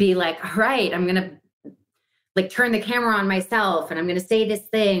be like, all right, I'm going to like turn the camera on myself and I'm going to say this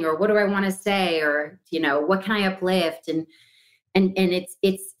thing, or what do I want to say? Or, what can I uplift? And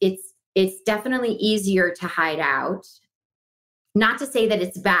it's definitely easier to hide out. Not to say that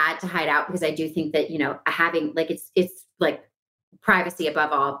it's bad to hide out, because I do think that, having like, it's like privacy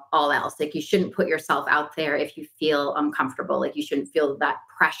above all else. Like, you shouldn't put yourself out there if you feel uncomfortable. Like, you shouldn't feel that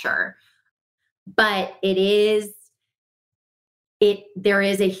pressure, but there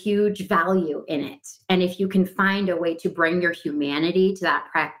is a huge value in it. And if you can find a way to bring your humanity to that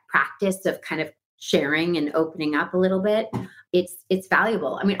practice of kind of sharing and opening up a little bit, it's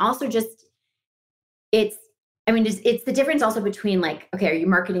valuable. I mean, also just, it's the difference also between like, okay, are you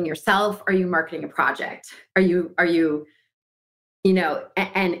marketing yourself? Are you marketing a project? Are you, and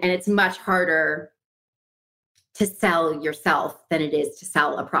it's much harder to sell yourself than it is to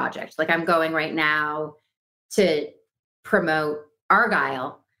sell a project. Like, I'm going right now to promote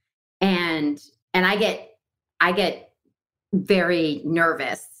Argyle, and I get very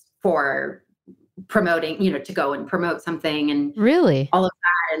nervous for promoting, to go and promote something, and Really? all of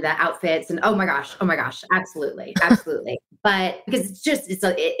that, and the outfits, and oh my gosh, absolutely. But because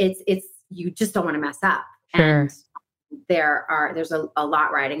it's you just don't want to mess up. Sure. And there's a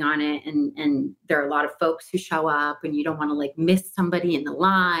lot riding on it, and there are a lot of folks who show up, and you don't want to like miss somebody in the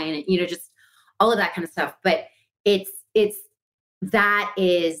line, and just all of that kind of stuff. But that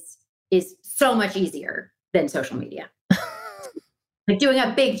is so much easier than social media. Like, doing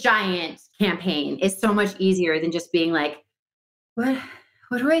a big giant campaign is so much easier than just being like, what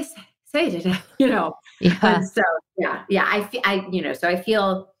do I say today? Yeah. And so yeah. I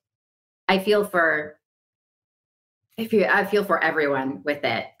feel for everyone with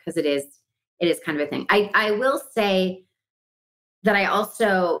it, because it is kind of a thing. I will say that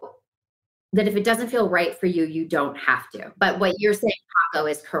that if it doesn't feel right for you, you don't have to. But what you're saying, Paco,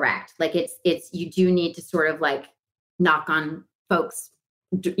 is correct. Like, you do need to sort of like knock on folks.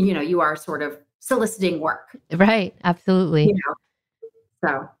 You are sort of soliciting work. Right. Absolutely.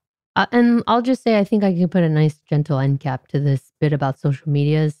 So. And I'll just say, I think I can put a nice gentle end cap to this bit about social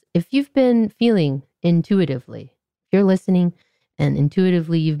medias. If you've been feeling intuitively, if you're listening and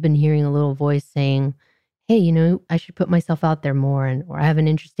intuitively you've been hearing a little voice saying, hey, I should put myself out there more, or I have an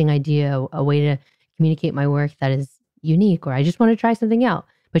interesting idea, a way to communicate my work that is unique, or I just want to try something out,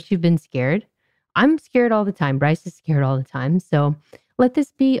 but you've been scared. I'm scared all the time. Bryce is scared all the time. So let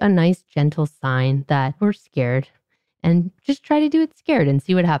this be a nice, gentle sign that we're scared, and just try to do it scared and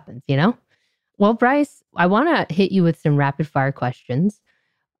see what happens, Well, Bryce, I want to hit you with some rapid fire questions.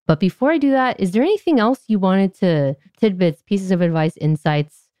 But before I do that, is there anything else you wanted to, tidbits, pieces of advice,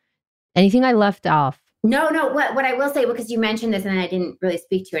 insights, anything I left off? No. What I will say, because you mentioned this and I didn't really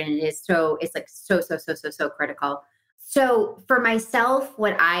speak to it, and it's like so critical. So for myself,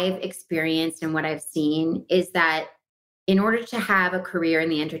 what I've experienced and what I've seen is that in order to have a career in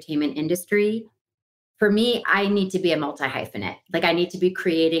the entertainment industry, for me, I need to be a multi-hyphenate. Like, I need to be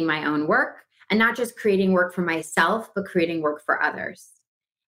creating my own work, and not just creating work for myself, but creating work for others.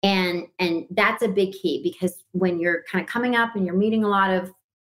 And that's a big key, because when you're kind of coming up and you're meeting a lot of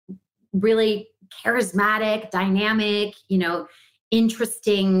really charismatic, dynamic,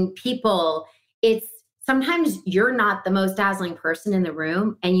 interesting people, it's sometimes you're not the most dazzling person in the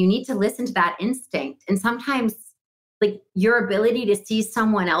room, and you need to listen to that instinct. And sometimes, like, your ability to see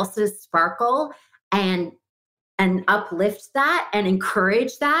someone else's sparkle and uplift that and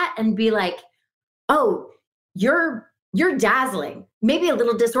encourage that and be like, oh, you're dazzling, maybe a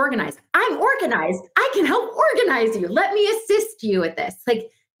little disorganized. I'm organized. I can help organize you. Let me assist you with this.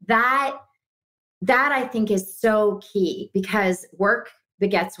 Like, that I think is so key, because work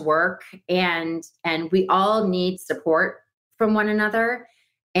begets work, and we all need support from one another.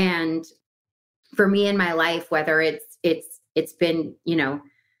 And for me in my life, whether it's been,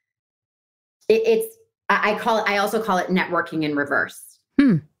 I also call it networking in reverse.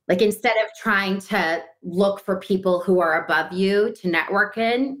 Like, instead of trying to look for people who are above you to network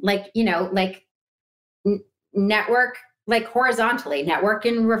in, network like horizontally, network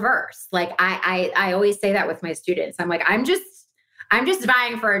in reverse. Like, I always say that with my students. I'm like, I'm just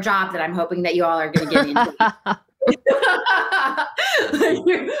vying for a job that I'm hoping that you all are going to give me.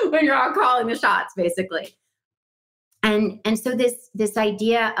 When you're all calling the shots, basically. And so this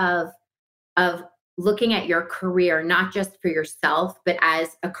idea of looking at your career, not just for yourself, but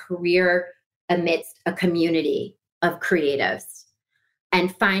as a career amidst a community of creatives,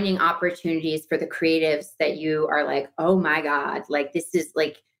 and finding opportunities for the creatives that you are like, oh my God, like, this is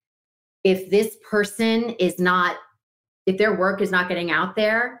like, if this person is not, if their work is not getting out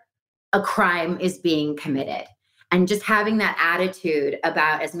there, a crime is being committed. And just having that attitude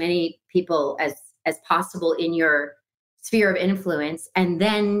about as many people as as possible in your sphere of influence, and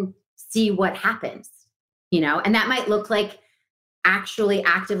then see what happens, and that might look like actually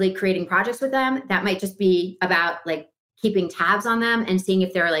actively creating projects with them. That might just be about like keeping tabs on them and seeing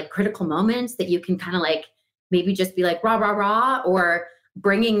if there are like critical moments that you can kind of like maybe just be like rah, rah, rah, or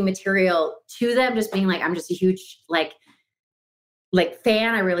bringing material to them, just being like, I'm just a huge like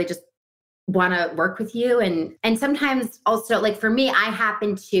fan. I really just want to work with you. And sometimes also like for me, I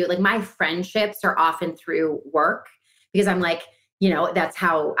happen to like my friendships are often through work because I'm like, that's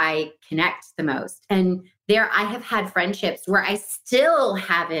how I connect the most. And I have had friendships where I still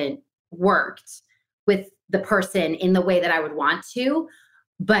haven't worked with the person in the way that I would want to,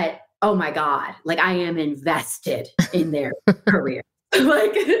 but oh my God, like I am invested in their career,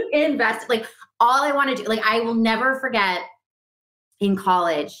 like invested, like all I want to do, like I will never forget in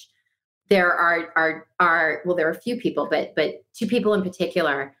college, there are there are a few people, but two people in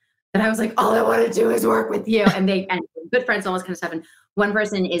particular that I was like, all I want to do is work with you. And good friends, all this kind of stuff. And one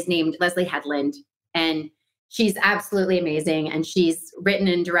person is named Leslie Headland, and she's absolutely amazing. And she's written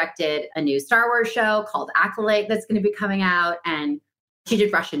and directed a new Star Wars show called Acolyte that's going to be coming out. And she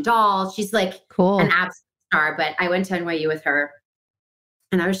did Russian Doll. She's like an absolute star. But I went to NYU with her,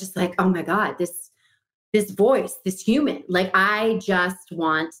 and I was just like, oh my God, this voice, this human, like I just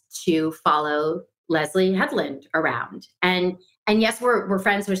want to follow Leslie Headland around. And yes, we're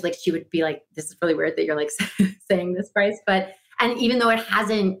friends. So like, she would be like, this is really weird that you're like saying this, Bryce. And even though it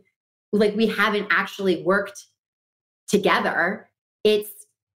hasn't, like, we haven't actually worked together, I'm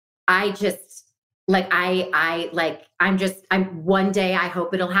one day I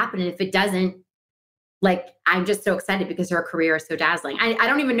hope it'll happen. And if it doesn't, like, I'm just so excited because her career is so dazzling. I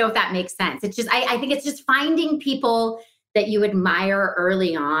don't even know if that makes sense. It's just, I think it's just finding people that you admire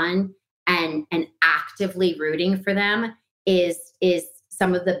early on and actively rooting for them is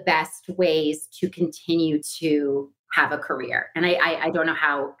some of the best ways to continue to have a career. And I don't know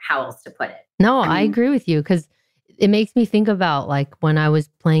how else to put it. No, I agree with you, because it makes me think about like when I was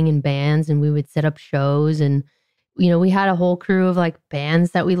playing in bands and we would set up shows, and, we had a whole crew of like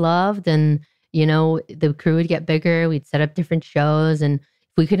bands that we loved, and, the crew would get bigger. We'd set up different shows, and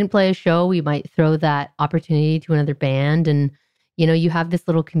if we couldn't play a show, we might throw that opportunity to another band. And, you have this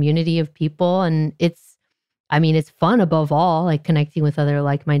little community of people, and it's fun above all, like connecting with other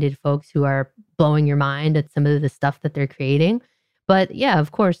like-minded folks who are blowing your mind at some of the stuff that they're creating. But yeah,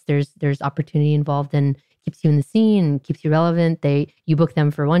 of course, there's opportunity involved, and keeps you in the scene and keeps you relevant. You book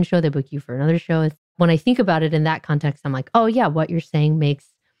them for one show, they book you for another show. When I think about it in that context, I'm like, oh yeah, what you're saying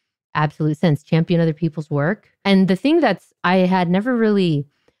makes absolute sense. Champion other people's work. And the thing I had never really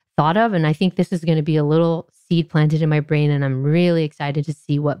thought of, and I think this is going to be a little seed planted in my brain, and I'm really excited to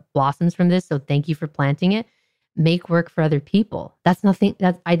see what blossoms from this. So thank you for planting it. Make work for other people. That's nothing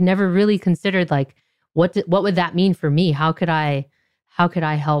that I'd never really considered. Like, what would that mean for me? How could I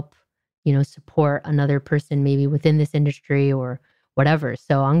help, support another person maybe within this industry or whatever.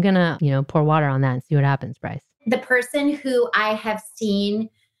 So I'm going to, pour water on that and see what happens, Bryce. The person who I have seen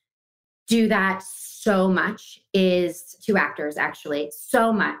do that so much is two actors, actually,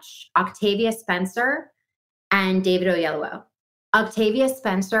 so much. Octavia Spencer and David Oyelowo. Octavia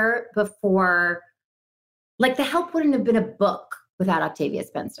Spencer, before, like, The Help wouldn't have been a book without Octavia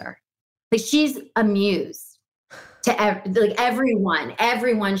Spencer. Like, she's a muse to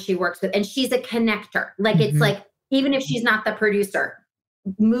everyone she works with. And she's a connector. Like, it's like, even if she's not the producer,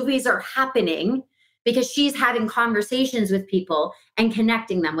 movies are happening because she's having conversations with people and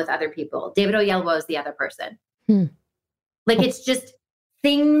connecting them with other people. David Oyelowo is the other person. Like, it's just,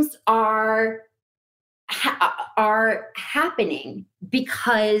 things are happening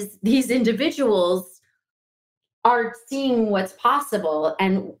because these individuals are seeing what's possible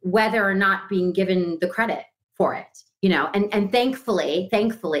and whether or not being given the credit for it, and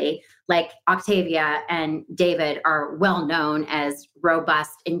thankfully, like, Octavia and David are well known as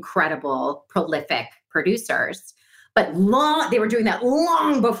robust, incredible, prolific producers, but they were doing that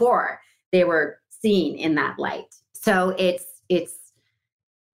long before they were seen in that light. So it's,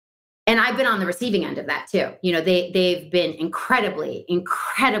 and I've been on the receiving end of that too. They've been incredibly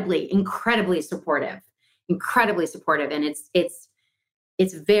supportive. And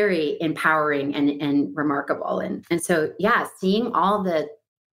it's very empowering and remarkable. And so, yeah, seeing all the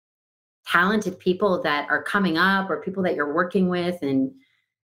talented people that are coming up or people that you're working with and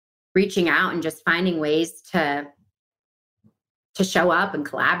reaching out and just finding ways to show up and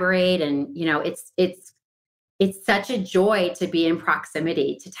collaborate. And, it's such a joy to be in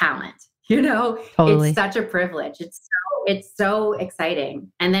proximity to talent, Totally. It's such a privilege. It's so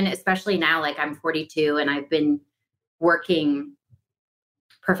exciting. And then especially now, like, I'm 42 and I've been working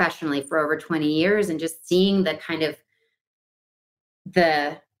professionally for over 20 years, and just seeing the kind of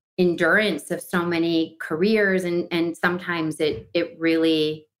the endurance of so many careers. And sometimes it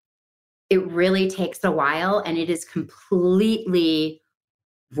really takes a while, and it is completely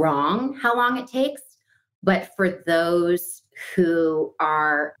wrong how long it takes. But for those who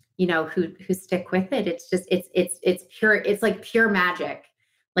are, who stick with it, it's just, it's pure, it's like pure magic.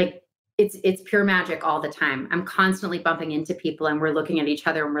 Like it's pure magic all the time. I'm constantly bumping into people, and we're looking at each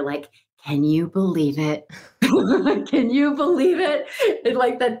other, and we're like, can you believe it? Can you believe it? And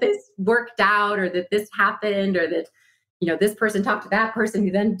like that this worked out, or that this happened, or that, this person talked to that person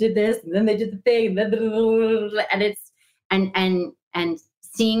who then did this, and then they did the thing, and it's, and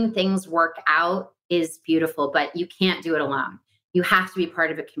seeing things work out is beautiful, but you can't do it alone. You have to be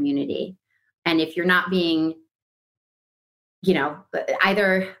part of a community. And if you're not being,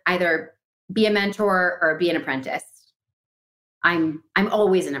 either be a mentor or be an apprentice. I'm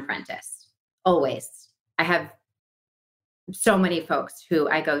always an apprentice, always. I have so many folks who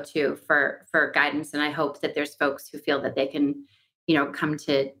I go to for guidance, and I hope that there's folks who feel that they can, come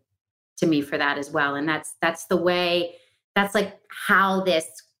to me for that as well. And that's the way, that's like how this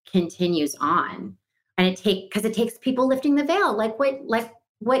continues on. And because it takes people lifting the veil, like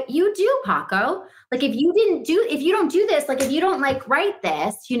what you do, Paco. Like if you don't do this, like if you don't like write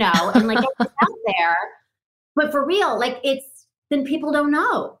this, and like get it out there, but for real, like then people don't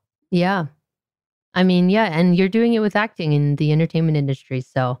know. Yeah. I mean, yeah. And you're doing it with acting in the entertainment industry.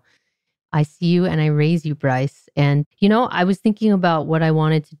 So I see you and I raise you, Bryce. And, I was thinking about what I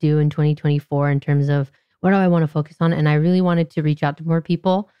wanted to do in 2024 in terms of what do I want to focus on? And I really wanted to reach out to more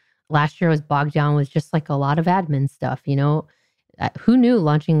people. Last year I was bogged down with just like a lot of admin stuff, Who knew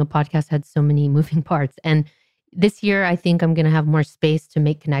launching a podcast had so many moving parts? And this year, I think I'm going to have more space to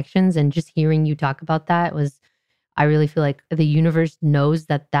make connections. And just hearing you talk about that I really feel like the universe knows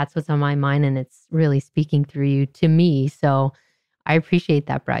that that's what's on my mind, and it's really speaking through you to me. So I appreciate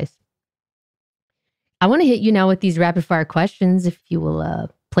that, Bryce. I want to hit you now with these rapid fire questions, if you will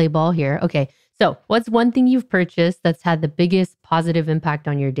play ball here. Okay. So what's one thing you've purchased that's had the biggest positive impact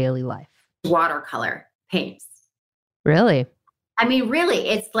on your daily life? Watercolor paints. Really? I mean, really,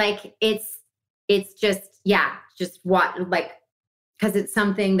 it's like, it's just what, like, because it's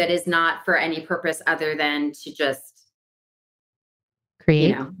something that is not for any purpose other than to just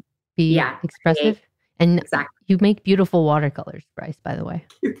create, be expressive. Create. And exactly. You make beautiful watercolors, Bryce, by the way.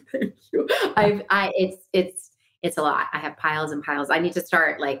 Thank you. It's a lot. I have piles and piles. I need to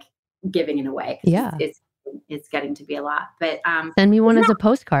start like giving it away. Yeah. It's getting to be a lot, but send me one as a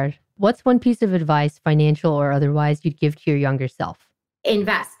postcard. What's one piece of advice, financial or otherwise, you'd give to your younger self?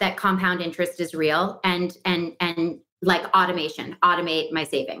 Invest. That compound interest is real, and like automation. Automate my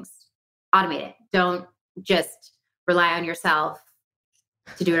savings. Automate it. Don't just rely on yourself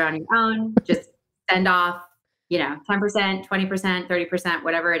to do it on your own. Just send off, 10%, 20%, 30%,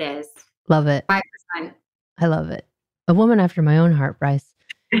 whatever it is. Love it. 5%. I love it. A woman after my own heart, Bryce.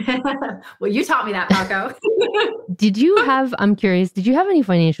 Well, you taught me that, Paco. I'm curious, did you have any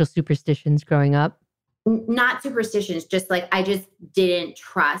financial superstitions growing up? Not superstitions, just like I just didn't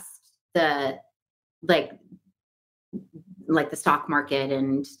trust the the stock market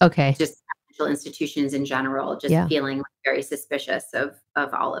and just financial institutions in general, just feeling very suspicious of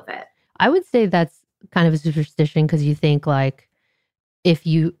all of it. I would say that's kind of a superstition because you think like if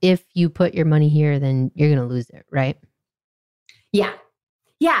you put your money here, then you're going to lose it, right? Yeah.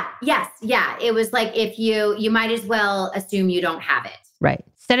 Yeah. Yes. Yeah. It was like if you might as well assume you don't have it. Right.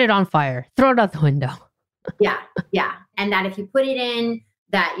 Set it on fire. Throw it out the window. Yeah. Yeah. And that if you put it in,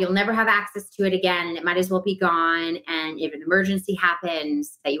 that you'll never have access to it again, and it might as well be gone. And if an emergency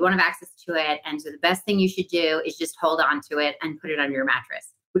happens, that you won't have access to it. And so the best thing you should do is just hold on to it and put it under your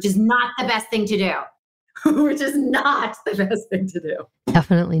mattress, which is not the best thing to do. Which is not the best thing to do.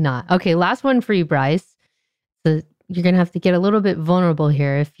 Definitely not. Okay, last one for you, Bryce. So you're going to have to get a little bit vulnerable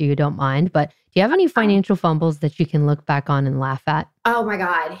here if you don't mind. But do you have any financial fumbles that you can look back on and laugh at? Oh my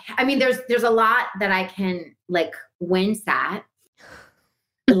God. I mean, there's a lot that I can like wince at.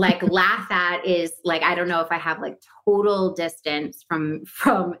 Like laugh at is like, I don't know if I have like total distance from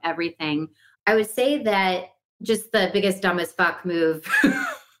everything. I would say that just the biggest, dumbest fuck move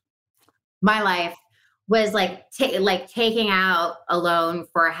my life was like taking out a loan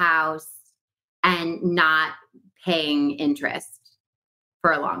for a house and not paying interest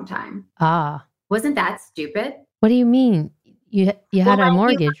for a long time. Wasn't that stupid? What do you mean? You had a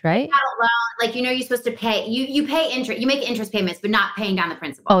mortgage, right? You had a loan, like, you're supposed to pay, you pay interest, you make interest payments, but not paying down the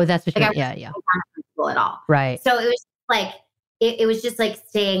principal. Oh, that's what like, yeah. Paying down the principal at all. Right. So it was like, it was just like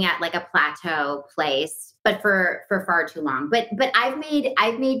staying at like a plateau place but for far too long. But I've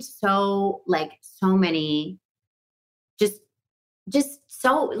made so many just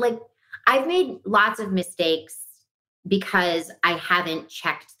so like I've made lots of mistakes because I haven't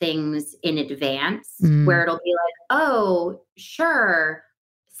checked things in advance where it'll be like, oh, sure,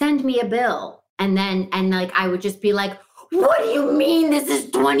 send me a bill. And like I would just be like, what do you mean this is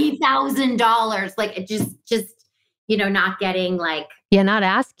 $20,000? Like it just not getting like, Yeah, not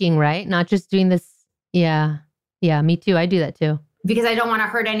asking, right? Not just doing this. Yeah. Yeah, me too. I do that too. because I don't want to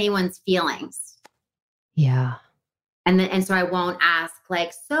hurt anyone's feelings. Yeah. And so I won't ask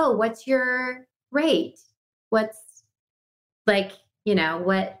like, so what's your rate? What's like,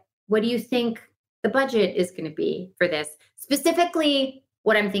 what do you think the budget is going to be for this? Specifically,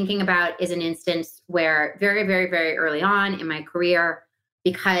 what I'm thinking about is an instance where very, very, very early on in my career,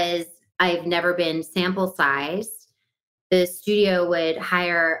 because I've never been sample sized, the studio would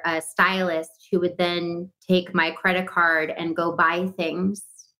hire a stylist who would then take my credit card and go buy things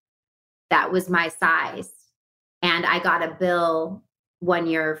that was my size. And I got a bill one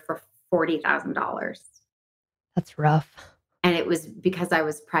year for $40,000. That's rough. And it was because I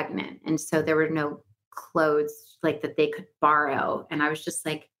was pregnant. And so there were no clothes like that they could borrow. And I was just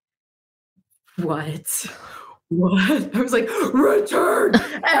like, what? What? I was like, return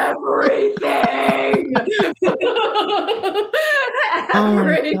everything. Oh my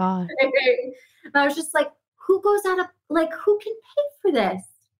Everything. God. And I was just like, who goes out of, like, who can pay for this?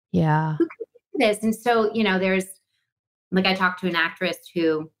 Yeah. Who can pay for this? And so, there's, like, I talked to an actress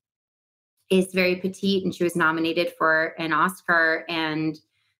who is very petite and she was nominated for an Oscar, and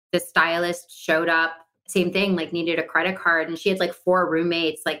the stylist showed up, same thing, like needed a credit card, and she had like 4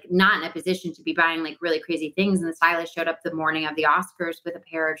 roommates, like not in a position to be buying like really crazy things. And the stylist showed up the morning of the Oscars with a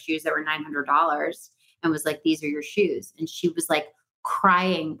pair of shoes that were $900 and was like, these are your shoes. And she was like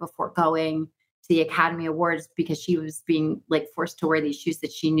crying before going to the Academy Awards because she was being like forced to wear these shoes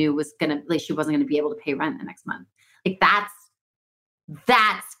that she knew was gonna, like, she wasn't gonna be able to pay rent the next month. Like that's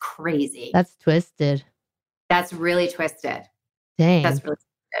crazy. That's twisted. That's really twisted. Dang. That's really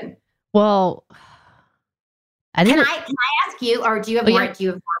twisted. Well, Can I ask you, or do you have more? Yeah. Do you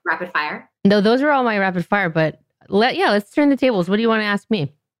have more rapid fire? No, those are all my rapid fire, but let's turn the tables. What do you want to ask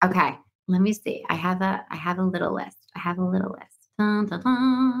me? Okay, let me see. I have a little list. Dun, dun,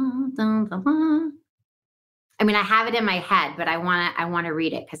 dun, dun, dun, dun. I mean, I have it in my head, but I want to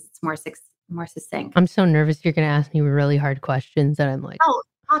read it because it's more succinct. I'm so nervous you're going to ask me really hard questions that I'm like, Oh,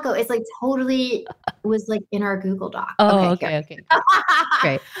 Paco, it's like totally was like in our Google Doc. oh, okay.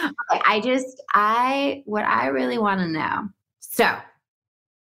 Great. Okay, what I really want to know. So,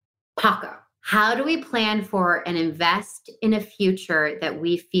 Paco, how do we plan for and invest in a future that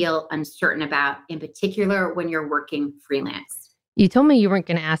we feel uncertain about, in particular when you're working freelance? You told me you weren't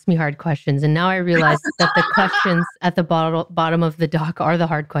going to ask me hard questions, and now I realize that the questions at the bottom of the doc are the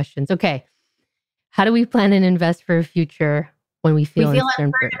hard questions. Okay. How do we plan and invest for a future when we feel uncertain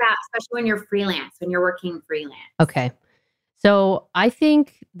about, especially when you're freelance, when you're working freelance? Okay. So I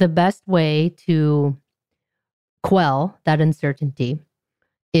think the best way to quell that uncertainty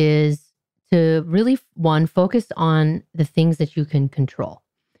is to really, one, focus on the things that you can control.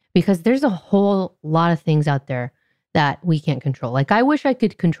 Because there's a whole lot of things out there that we can't control. Like, I wish I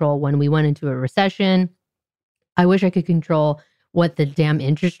could control when we went into a recession. I wish I could control what the damn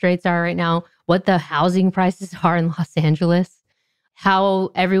interest rates are right now, what the housing prices are in Los Angeles, how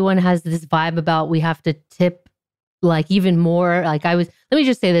everyone has this vibe about we have to tip like even more. Like let me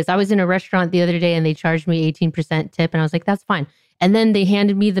just say this. I was in a restaurant the other day and they charged me 18% tip. And I was like, that's fine. And then they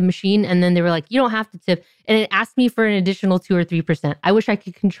handed me the machine and then they were like, you don't have to tip. And it asked me for an additional 2 or 3%. I wish I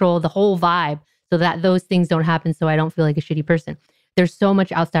could control the whole vibe so that those things don't happen, so I don't feel like a shitty person. There's so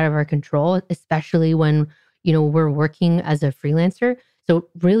much outside of our control, especially when, we're working as a freelancer. So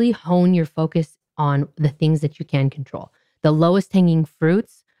really hone your focus on the things that you can control. The lowest hanging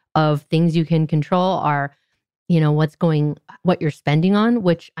fruits of things you can control are, what you're spending on,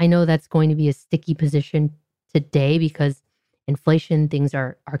 which I know that's going to be a sticky position today because inflation, things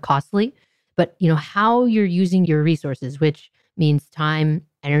are costly, but how you're using your resources, which means time,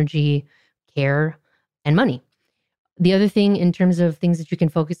 energy, care, and money. The other thing in terms of things that you can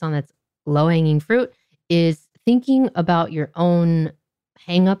focus on that's low hanging fruit is thinking about your own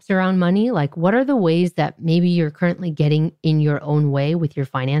hangups around money. Like, what are the ways that maybe you're currently getting in your own way with your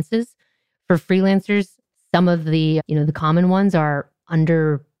finances? For freelancers, some of the, the common ones are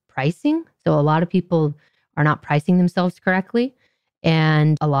underpricing. So a lot of people are not pricing themselves correctly.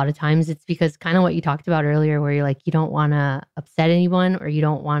 And a lot of times it's because kind of what you talked about earlier, where you're like, you don't want to upset anyone or you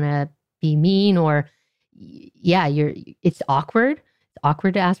don't want to be mean or it's awkward. it's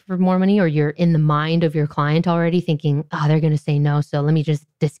awkward to ask for more money, or you're in the mind of your client already thinking, oh, they're going to say no, so let me just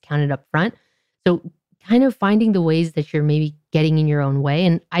discount it up front. So kind of finding the ways that you're maybe getting in your own way.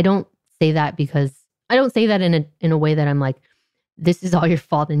 And I don't say that because I don't say that in a way that I'm like, this is all your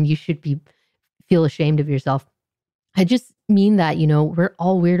fault and you should feel ashamed of yourself. I just mean that, we're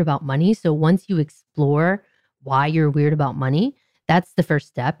all weird about money. So once you explore why you're weird about money, that's the first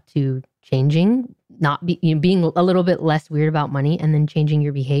step to changing, not being a little bit less weird about money, and then changing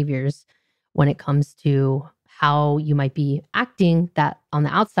your behaviors when it comes to how you might be acting that on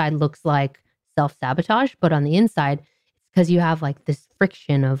the outside looks like self-sabotage, but on the inside, it's because you have like this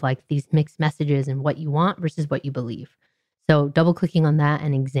friction of like these mixed messages and what you want versus what you believe. So double clicking on that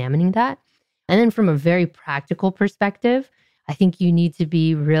and examining that. And then from a very practical perspective, I think you need to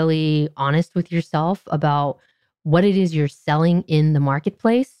be really honest with yourself about what it is you're selling in the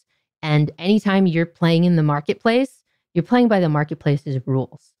marketplace. And anytime you're playing in the marketplace, you're playing by the marketplace's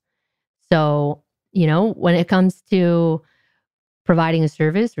rules. So, when it comes to providing a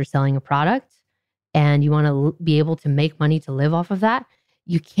service or selling a product and you want to be able to make money to live off of that,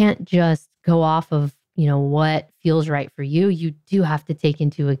 you can't just go off of, what feels right for you. You do have to take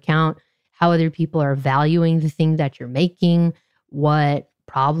into account how other people are valuing the thing that you're making. What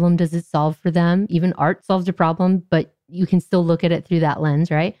problem does it solve for them? Even art solves a problem, but you can still look at it through that lens,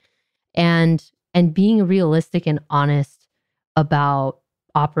 right? And being realistic and honest about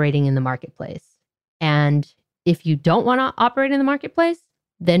operating in the marketplace. And if you don't want to operate in the marketplace,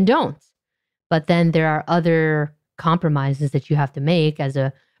 then don't. But then there are other compromises that you have to make as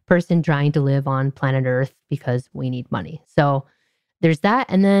a person trying to live on planet Earth because we need money. So there's that.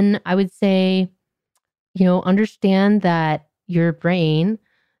 And then I would say, understand that your brain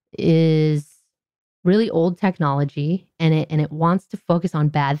is really old technology and it wants to focus on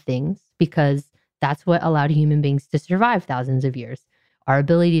bad things because that's what allowed human beings to survive thousands of years. Our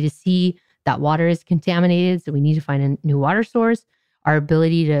ability to see that water is contaminated, so we need to find a new water source. Our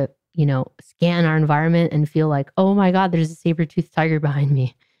ability to, scan our environment and feel like, oh my God, there's a saber-toothed tiger behind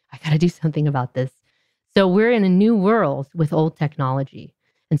me. I got to do something about this. So we're in a new world with old technology.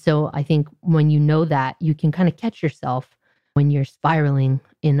 And so I think when you know that, you can kind of catch yourself when you're spiraling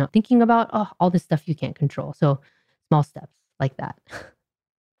in thinking about all this stuff you can't control. So small steps like that.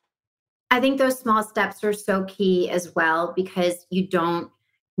 I think those small steps are so key as well because you don't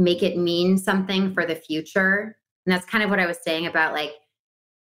make it mean something for the future. And that's kind of what I was saying about like,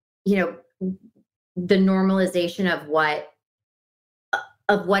 the normalization of what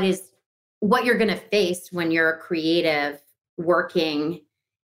you're going to face when you're a creative working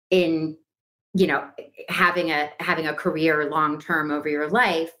in, having a career long-term over your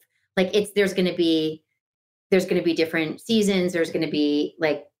life. Like there's going to be different seasons. There's going to be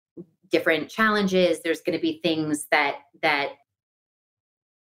like different challenges. There's going to be things that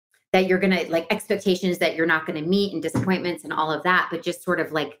you're going to like expectations that you're not going to meet and disappointments and all of that, but just sort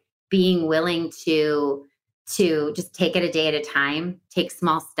of like being willing to just take it a day at a time, take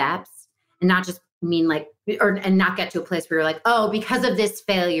small steps and not just mean like, and not get to a place where you're like, oh, because of this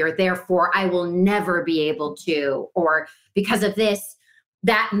failure, therefore I will never be able to, or because of this,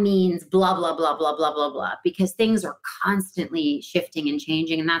 that means blah, blah, blah, blah, blah, blah, blah, because things are constantly shifting and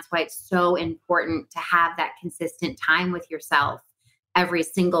changing. And that's why it's so important to have that consistent time with yourself every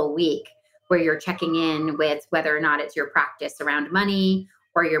single week where you're checking in with whether or not it's your practice around money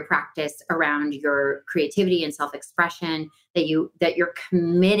or your practice around your creativity and self-expression, that you're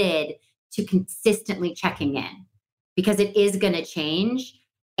committed to consistently checking in because it is going to change.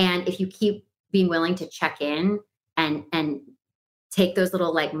 And if you keep being willing to check in and take those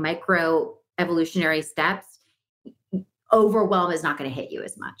little like micro evolutionary steps, overwhelm is not going to hit you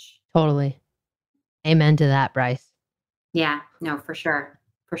as much. Totally. Amen to that, Bryce. Yeah, no, for sure.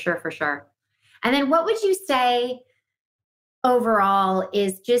 For sure. For sure. And then what would you say overall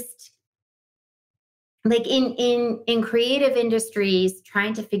is just like in creative industries,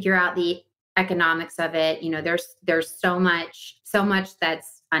 trying to figure out the economics of it? There's so much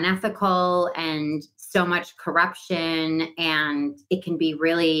that's unethical and so much corruption, and it can be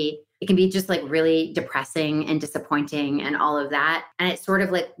just like really depressing and disappointing and all of that. And it's sort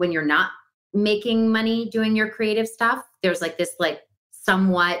of like when you're not making money doing your creative stuff, there's like this like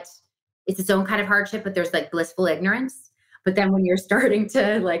somewhat, it's its own kind of hardship, but there's like blissful ignorance. But then when you're starting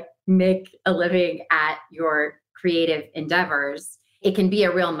to like make a living at your creative endeavors, it can be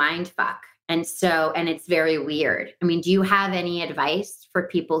a real mind fuck. And it's very weird. I mean, do you have any advice for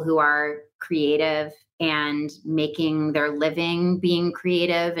people who are creative and making their living being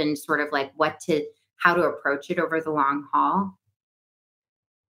creative and sort of like how to approach it over the long haul?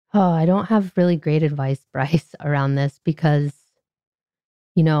 Oh, I don't have really great advice, Bryce, around this because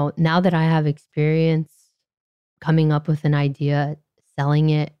Now that I have experience coming up with an idea, selling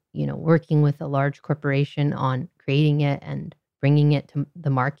it, working with a large corporation on creating it and bringing it to the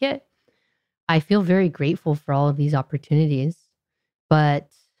market, I feel very grateful for all of these opportunities. But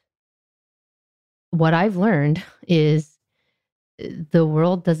what I've learned is the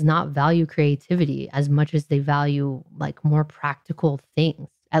world does not value creativity as much as they value like more practical things.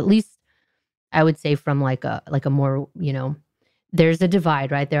 At least I would say from like a more, there's a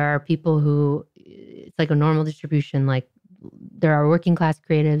divide, right? There are people who it's like a normal distribution. Like there are working class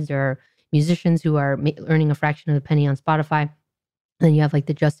creatives, there are musicians who are earning a fraction of a penny on Spotify. And then you have like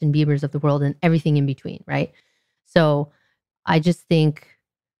the Justin Biebers of the world and everything in between, right? So I just think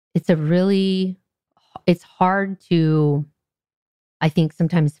it's it's hard to, I think,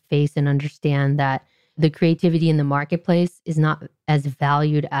 sometimes face and understand that the creativity in the marketplace is not as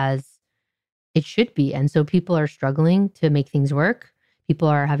valued as it should be. And so people are struggling to make things work. People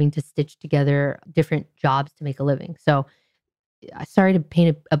are having to stitch together different jobs to make a living. So sorry to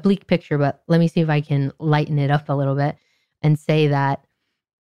paint a bleak picture, but let me see if I can lighten it up a little bit and say that,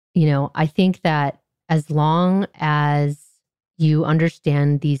 I think that as long as you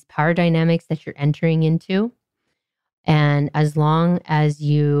understand these power dynamics that you're entering into, and as long as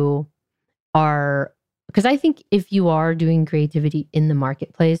you are, because I think if you are doing creativity in the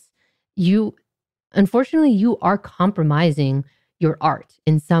marketplace, unfortunately, you are compromising your art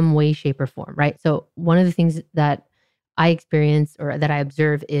in some way, shape, or form, right? So, one of the things that I experience or that I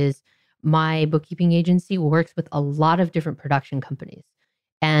observe is my bookkeeping agency works with a lot of different production companies.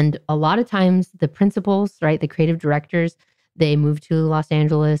 And a lot of times, the principals, right, the creative directors, they move to Los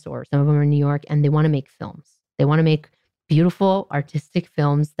Angeles or some of them are in New York and they want to make films. They want to make beautiful artistic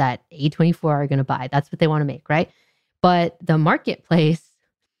films that A24 are going to buy. That's what they want to make, right? But the marketplace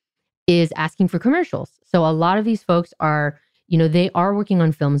is asking for commercials. So a lot of these folks are, they are working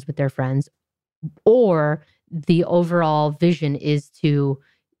on films with their friends, or the overall vision is to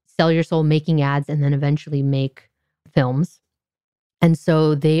sell your soul making ads and then eventually make films. And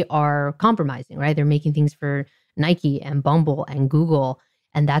so they are compromising, right? They're making things for Nike and Bumble and Google,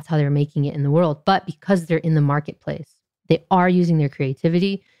 and that's how they're making it in the world. But because they're in the marketplace, they are using their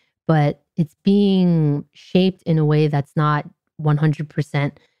creativity, but it's being shaped in a way that's not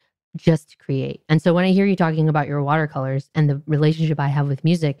 100% just to create. And so when I hear you talking about your watercolors and the relationship I have with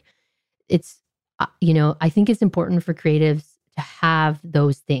music, it's, I think it's important for creatives to have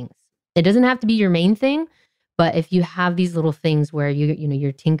those things. It doesn't have to be your main thing, but if you have these little things where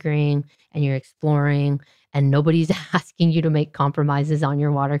you're tinkering and you're exploring and nobody's asking you to make compromises on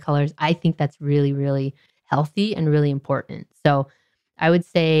your watercolors, I think that's really, really healthy and really important. So I would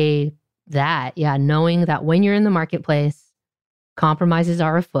say that, yeah, knowing that when you're in the marketplace, compromises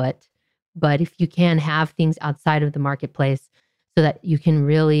are afoot, but if you can have things outside of the marketplace so that you can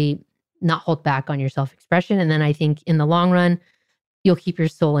really not hold back on your self-expression. And then I think in the long run, you'll keep your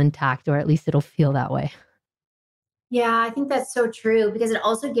soul intact, or at least it'll feel that way. Yeah, I think that's so true because it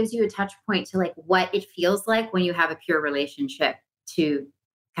also gives you a touch point to like what it feels like when you have a pure relationship to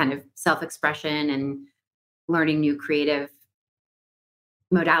kind of self-expression and learning new creative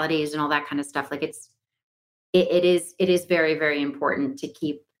modalities and all that kind of stuff. Like it is very, very important to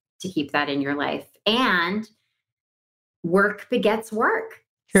keep that in your life. And work begets work.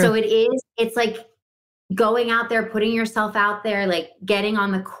 True. So it's like going out there, putting yourself out there, like getting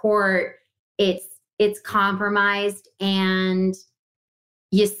on the court. It's compromised, and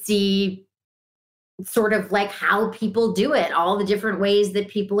you see sort of like how people do it, all the different ways that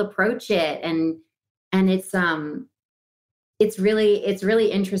people approach it. And it's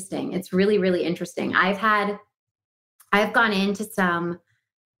really interesting. It's really, really interesting. I've gone into some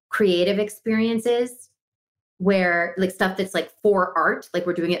creative experiences where like stuff that's like for art, like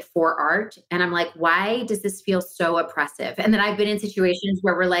we're doing it for art. And I'm like, why does this feel so oppressive? And then I've been in situations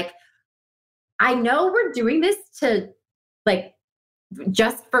where we're like, I know we're doing this to like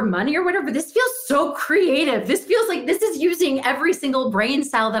just for money or whatever, but this feels so creative. This feels like this is using every single brain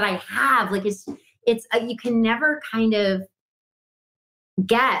cell that I have. Like it's you can never kind of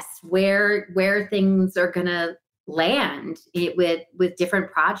guess where things are going to land with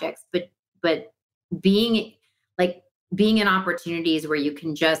different projects, but being in opportunities where you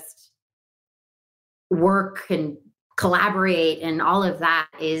can just work and collaborate and all of that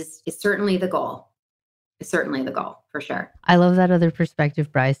is certainly the goal. It's certainly the goal for sure. I love that other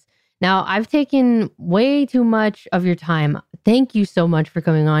perspective, Bryce. Now, I've taken way too much of your time. Thank you so much for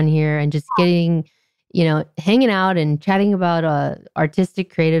coming on here and just getting, hanging out and chatting about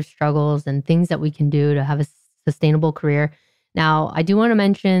artistic, creative struggles and things that we can do to have a sustainable career. Now, I do want to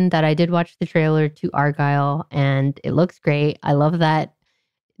mention that I did watch the trailer to Argyle and it looks great. I love that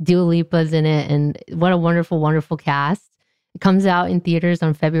Dua Lipa's in it, and what a wonderful, wonderful cast. It comes out in theaters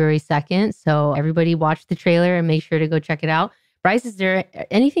on February 2nd, so everybody watch the trailer and make sure to go check it out. Bryce, is there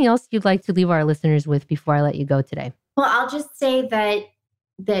anything else you'd like to leave our listeners with before I let you go today? Well, I'll just say that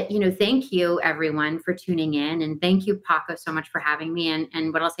thank you everyone for tuning in, and thank you, Paco, so much for having me.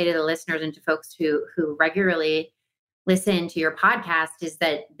 And what I'll say to the listeners and to folks who regularly listen to your podcast is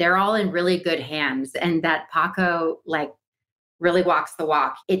that they're all in really good hands, and that Paco really walks the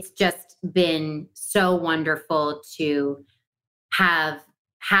walk. It's just been so wonderful to have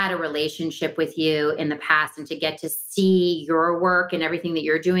had a relationship with you in the past and to get to see your work and everything that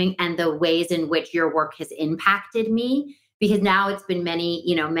you're doing and the ways in which your work has impacted me, because now it's been many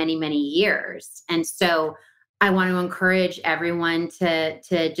years. And so I want to encourage everyone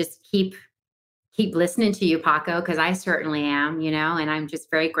to just keep listening to you, Paco, because I certainly am, and I'm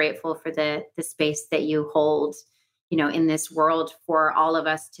just very grateful for the space that you hold, in this world, for all of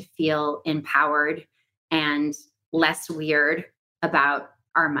us to feel empowered and less weird about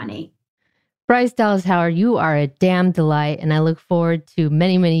our money. Bryce Dallas Howard, you are a damn delight, and I look forward to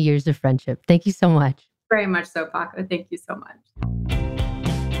many, many years of friendship. Thank you so much. Very much so, Paco. Thank you so much.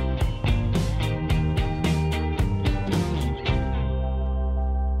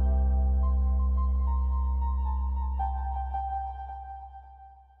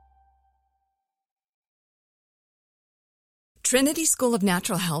 Trinity School of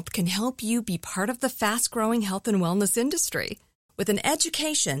Natural Health can help you be part of the fast-growing health and wellness industry. With an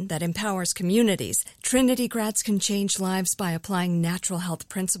education that empowers communities, Trinity grads can change lives by applying natural health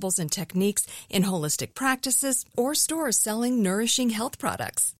principles and techniques in holistic practices or stores selling nourishing health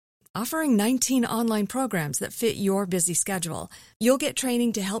products. Offering 19 online programs that fit your busy schedule, you'll get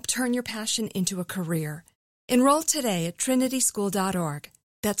training to help turn your passion into a career. Enroll today at trinityschool.org.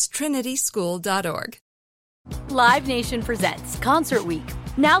 That's trinityschool.org. Live Nation presents Concert Week.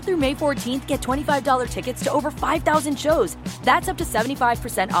 Now through May 14th, get $25 tickets to over 5,000 shows. That's up to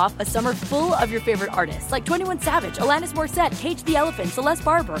 75% off a summer full of your favorite artists like 21 Savage, Alanis Morissette, Cage the Elephant, Celeste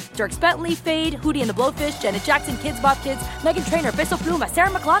Barber, Dierks Bentley, Fade, Hootie and the Blowfish, Janet Jackson, Kids Bop Kids, Meghan Trainor, Peso Pluma,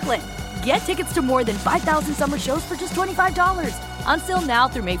 Sarah McLachlan. Get tickets to more than 5,000 summer shows for just $25. Until now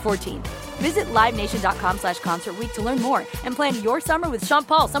through May 14th. Visit LiveNation.com/Concert Week to learn more and plan your summer with Sean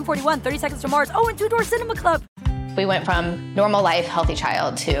Paul, Sum 41, 30 Seconds to Mars, and Two Door Cinema Club. We went from normal life, healthy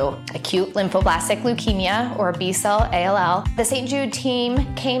child to acute lymphoblastic leukemia, or B-cell ALL. The St. Jude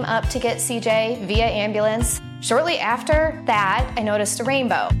team came up to get CJ via ambulance. Shortly after that, I noticed a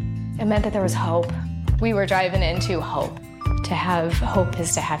rainbow. It meant that there was hope. We were driving into hope. To have hope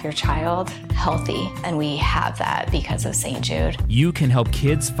is to have your child healthy, and we have that because of St. Jude. You can help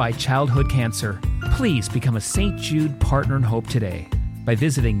kids fight childhood cancer. Please become a St. Jude Partner in Hope today by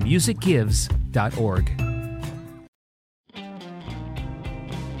visiting musicgives.org.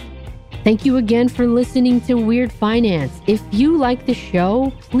 Thank you again for listening to Weird Finance. If you like the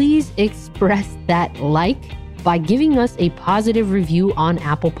show, please express that by giving us a positive review on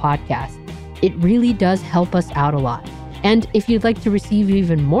Apple Podcasts. It really does help us out a lot. And if you'd like to receive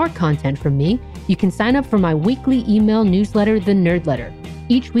even more content from me, you can sign up for my weekly email newsletter, The Nerd Letter.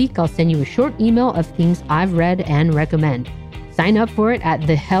 Each week, I'll send you a short email of things I've read and recommend. Sign up for it at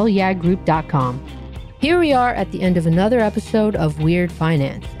thehellyeahgroup.com. Here we are at the end of another episode of Weird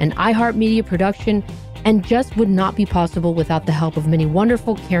Finance, an iHeartMedia production, and just would not be possible without the help of many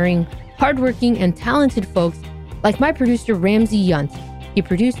wonderful, caring, hardworking, and talented folks like my producer, Ramsey Yunt. He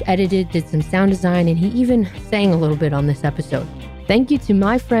produced, edited, did some sound design, and he even sang a little bit on this episode. Thank you to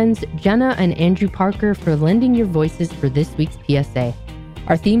my friends Jenna and Andrew Parker for lending your voices for this week's PSA.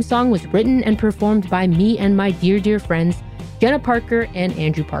 Our theme song was written and performed by me and my dear, dear friends, Jenna Parker and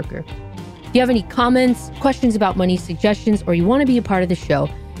Andrew Parker. If you have any comments, questions about money, suggestions, or you want to be a part of the show,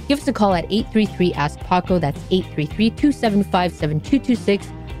 give us a call at 833-ASK-PACO. That's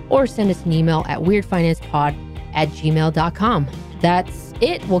 833-275-7226, or send us an email at weirdfinancepod@gmail.com. That's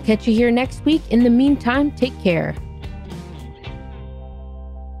it. We'll catch you here next week. In the meantime, take care.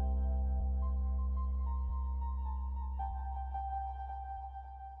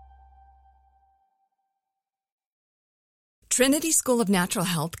 Trinity School of Natural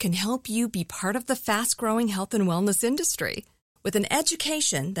Health can help you be part of the fast-growing health and wellness industry. With an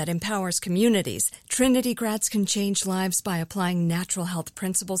education that empowers communities, Trinity grads can change lives by applying natural health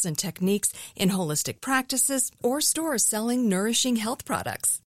principles and techniques in holistic practices or stores selling nourishing health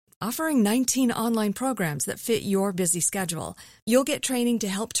products. Offering 19 online programs that fit your busy schedule, you'll get training to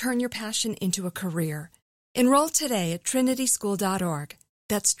help turn your passion into a career. Enroll today at trinityschool.org.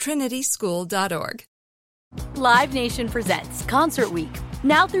 That's trinityschool.org. Live Nation presents Concert Week.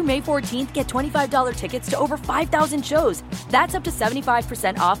 Now through May 14th, get $25 tickets to over 5,000 shows. That's up to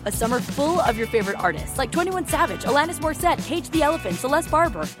 75% off a summer full of your favorite artists like 21 Savage, Alanis Morissette, Cage the Elephant, Celeste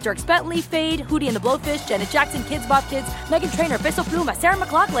Barber, Dierks Bentley, Fade, Hootie and the Blowfish, Janet Jackson, Kids Bop Kids, Meghan Trainor, Peso Pluma, Sarah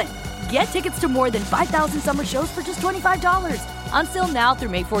McLachlan. Get tickets to more than 5,000 summer shows for just $25. Until now through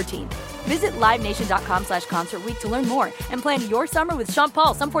May 14th. Visit LiveNation.com/Concert Week to learn more and plan your summer with Sean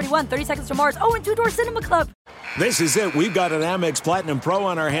Paul, Sum 41, 30 Seconds to Mars, and Two Door Cinema Club. This is it. We've got an Amex Platinum Pro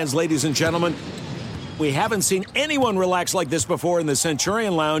on our hands, ladies and gentlemen. We haven't seen anyone relax like this before in the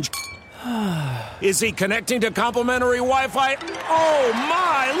Centurion Lounge. Is he connecting to complimentary Wi-Fi? Oh,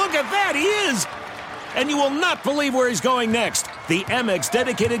 my. Look at that. He is. And you will not believe where he's going next. The Amex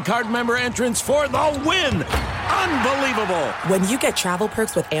dedicated card member entrance for the win. Unbelievable. When you get travel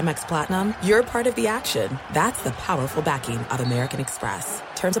perks with Amex Platinum, you're part of the action. That's the powerful backing of American Express.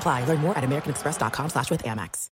 Terms apply. Learn more at americanexpress.com/withAmex.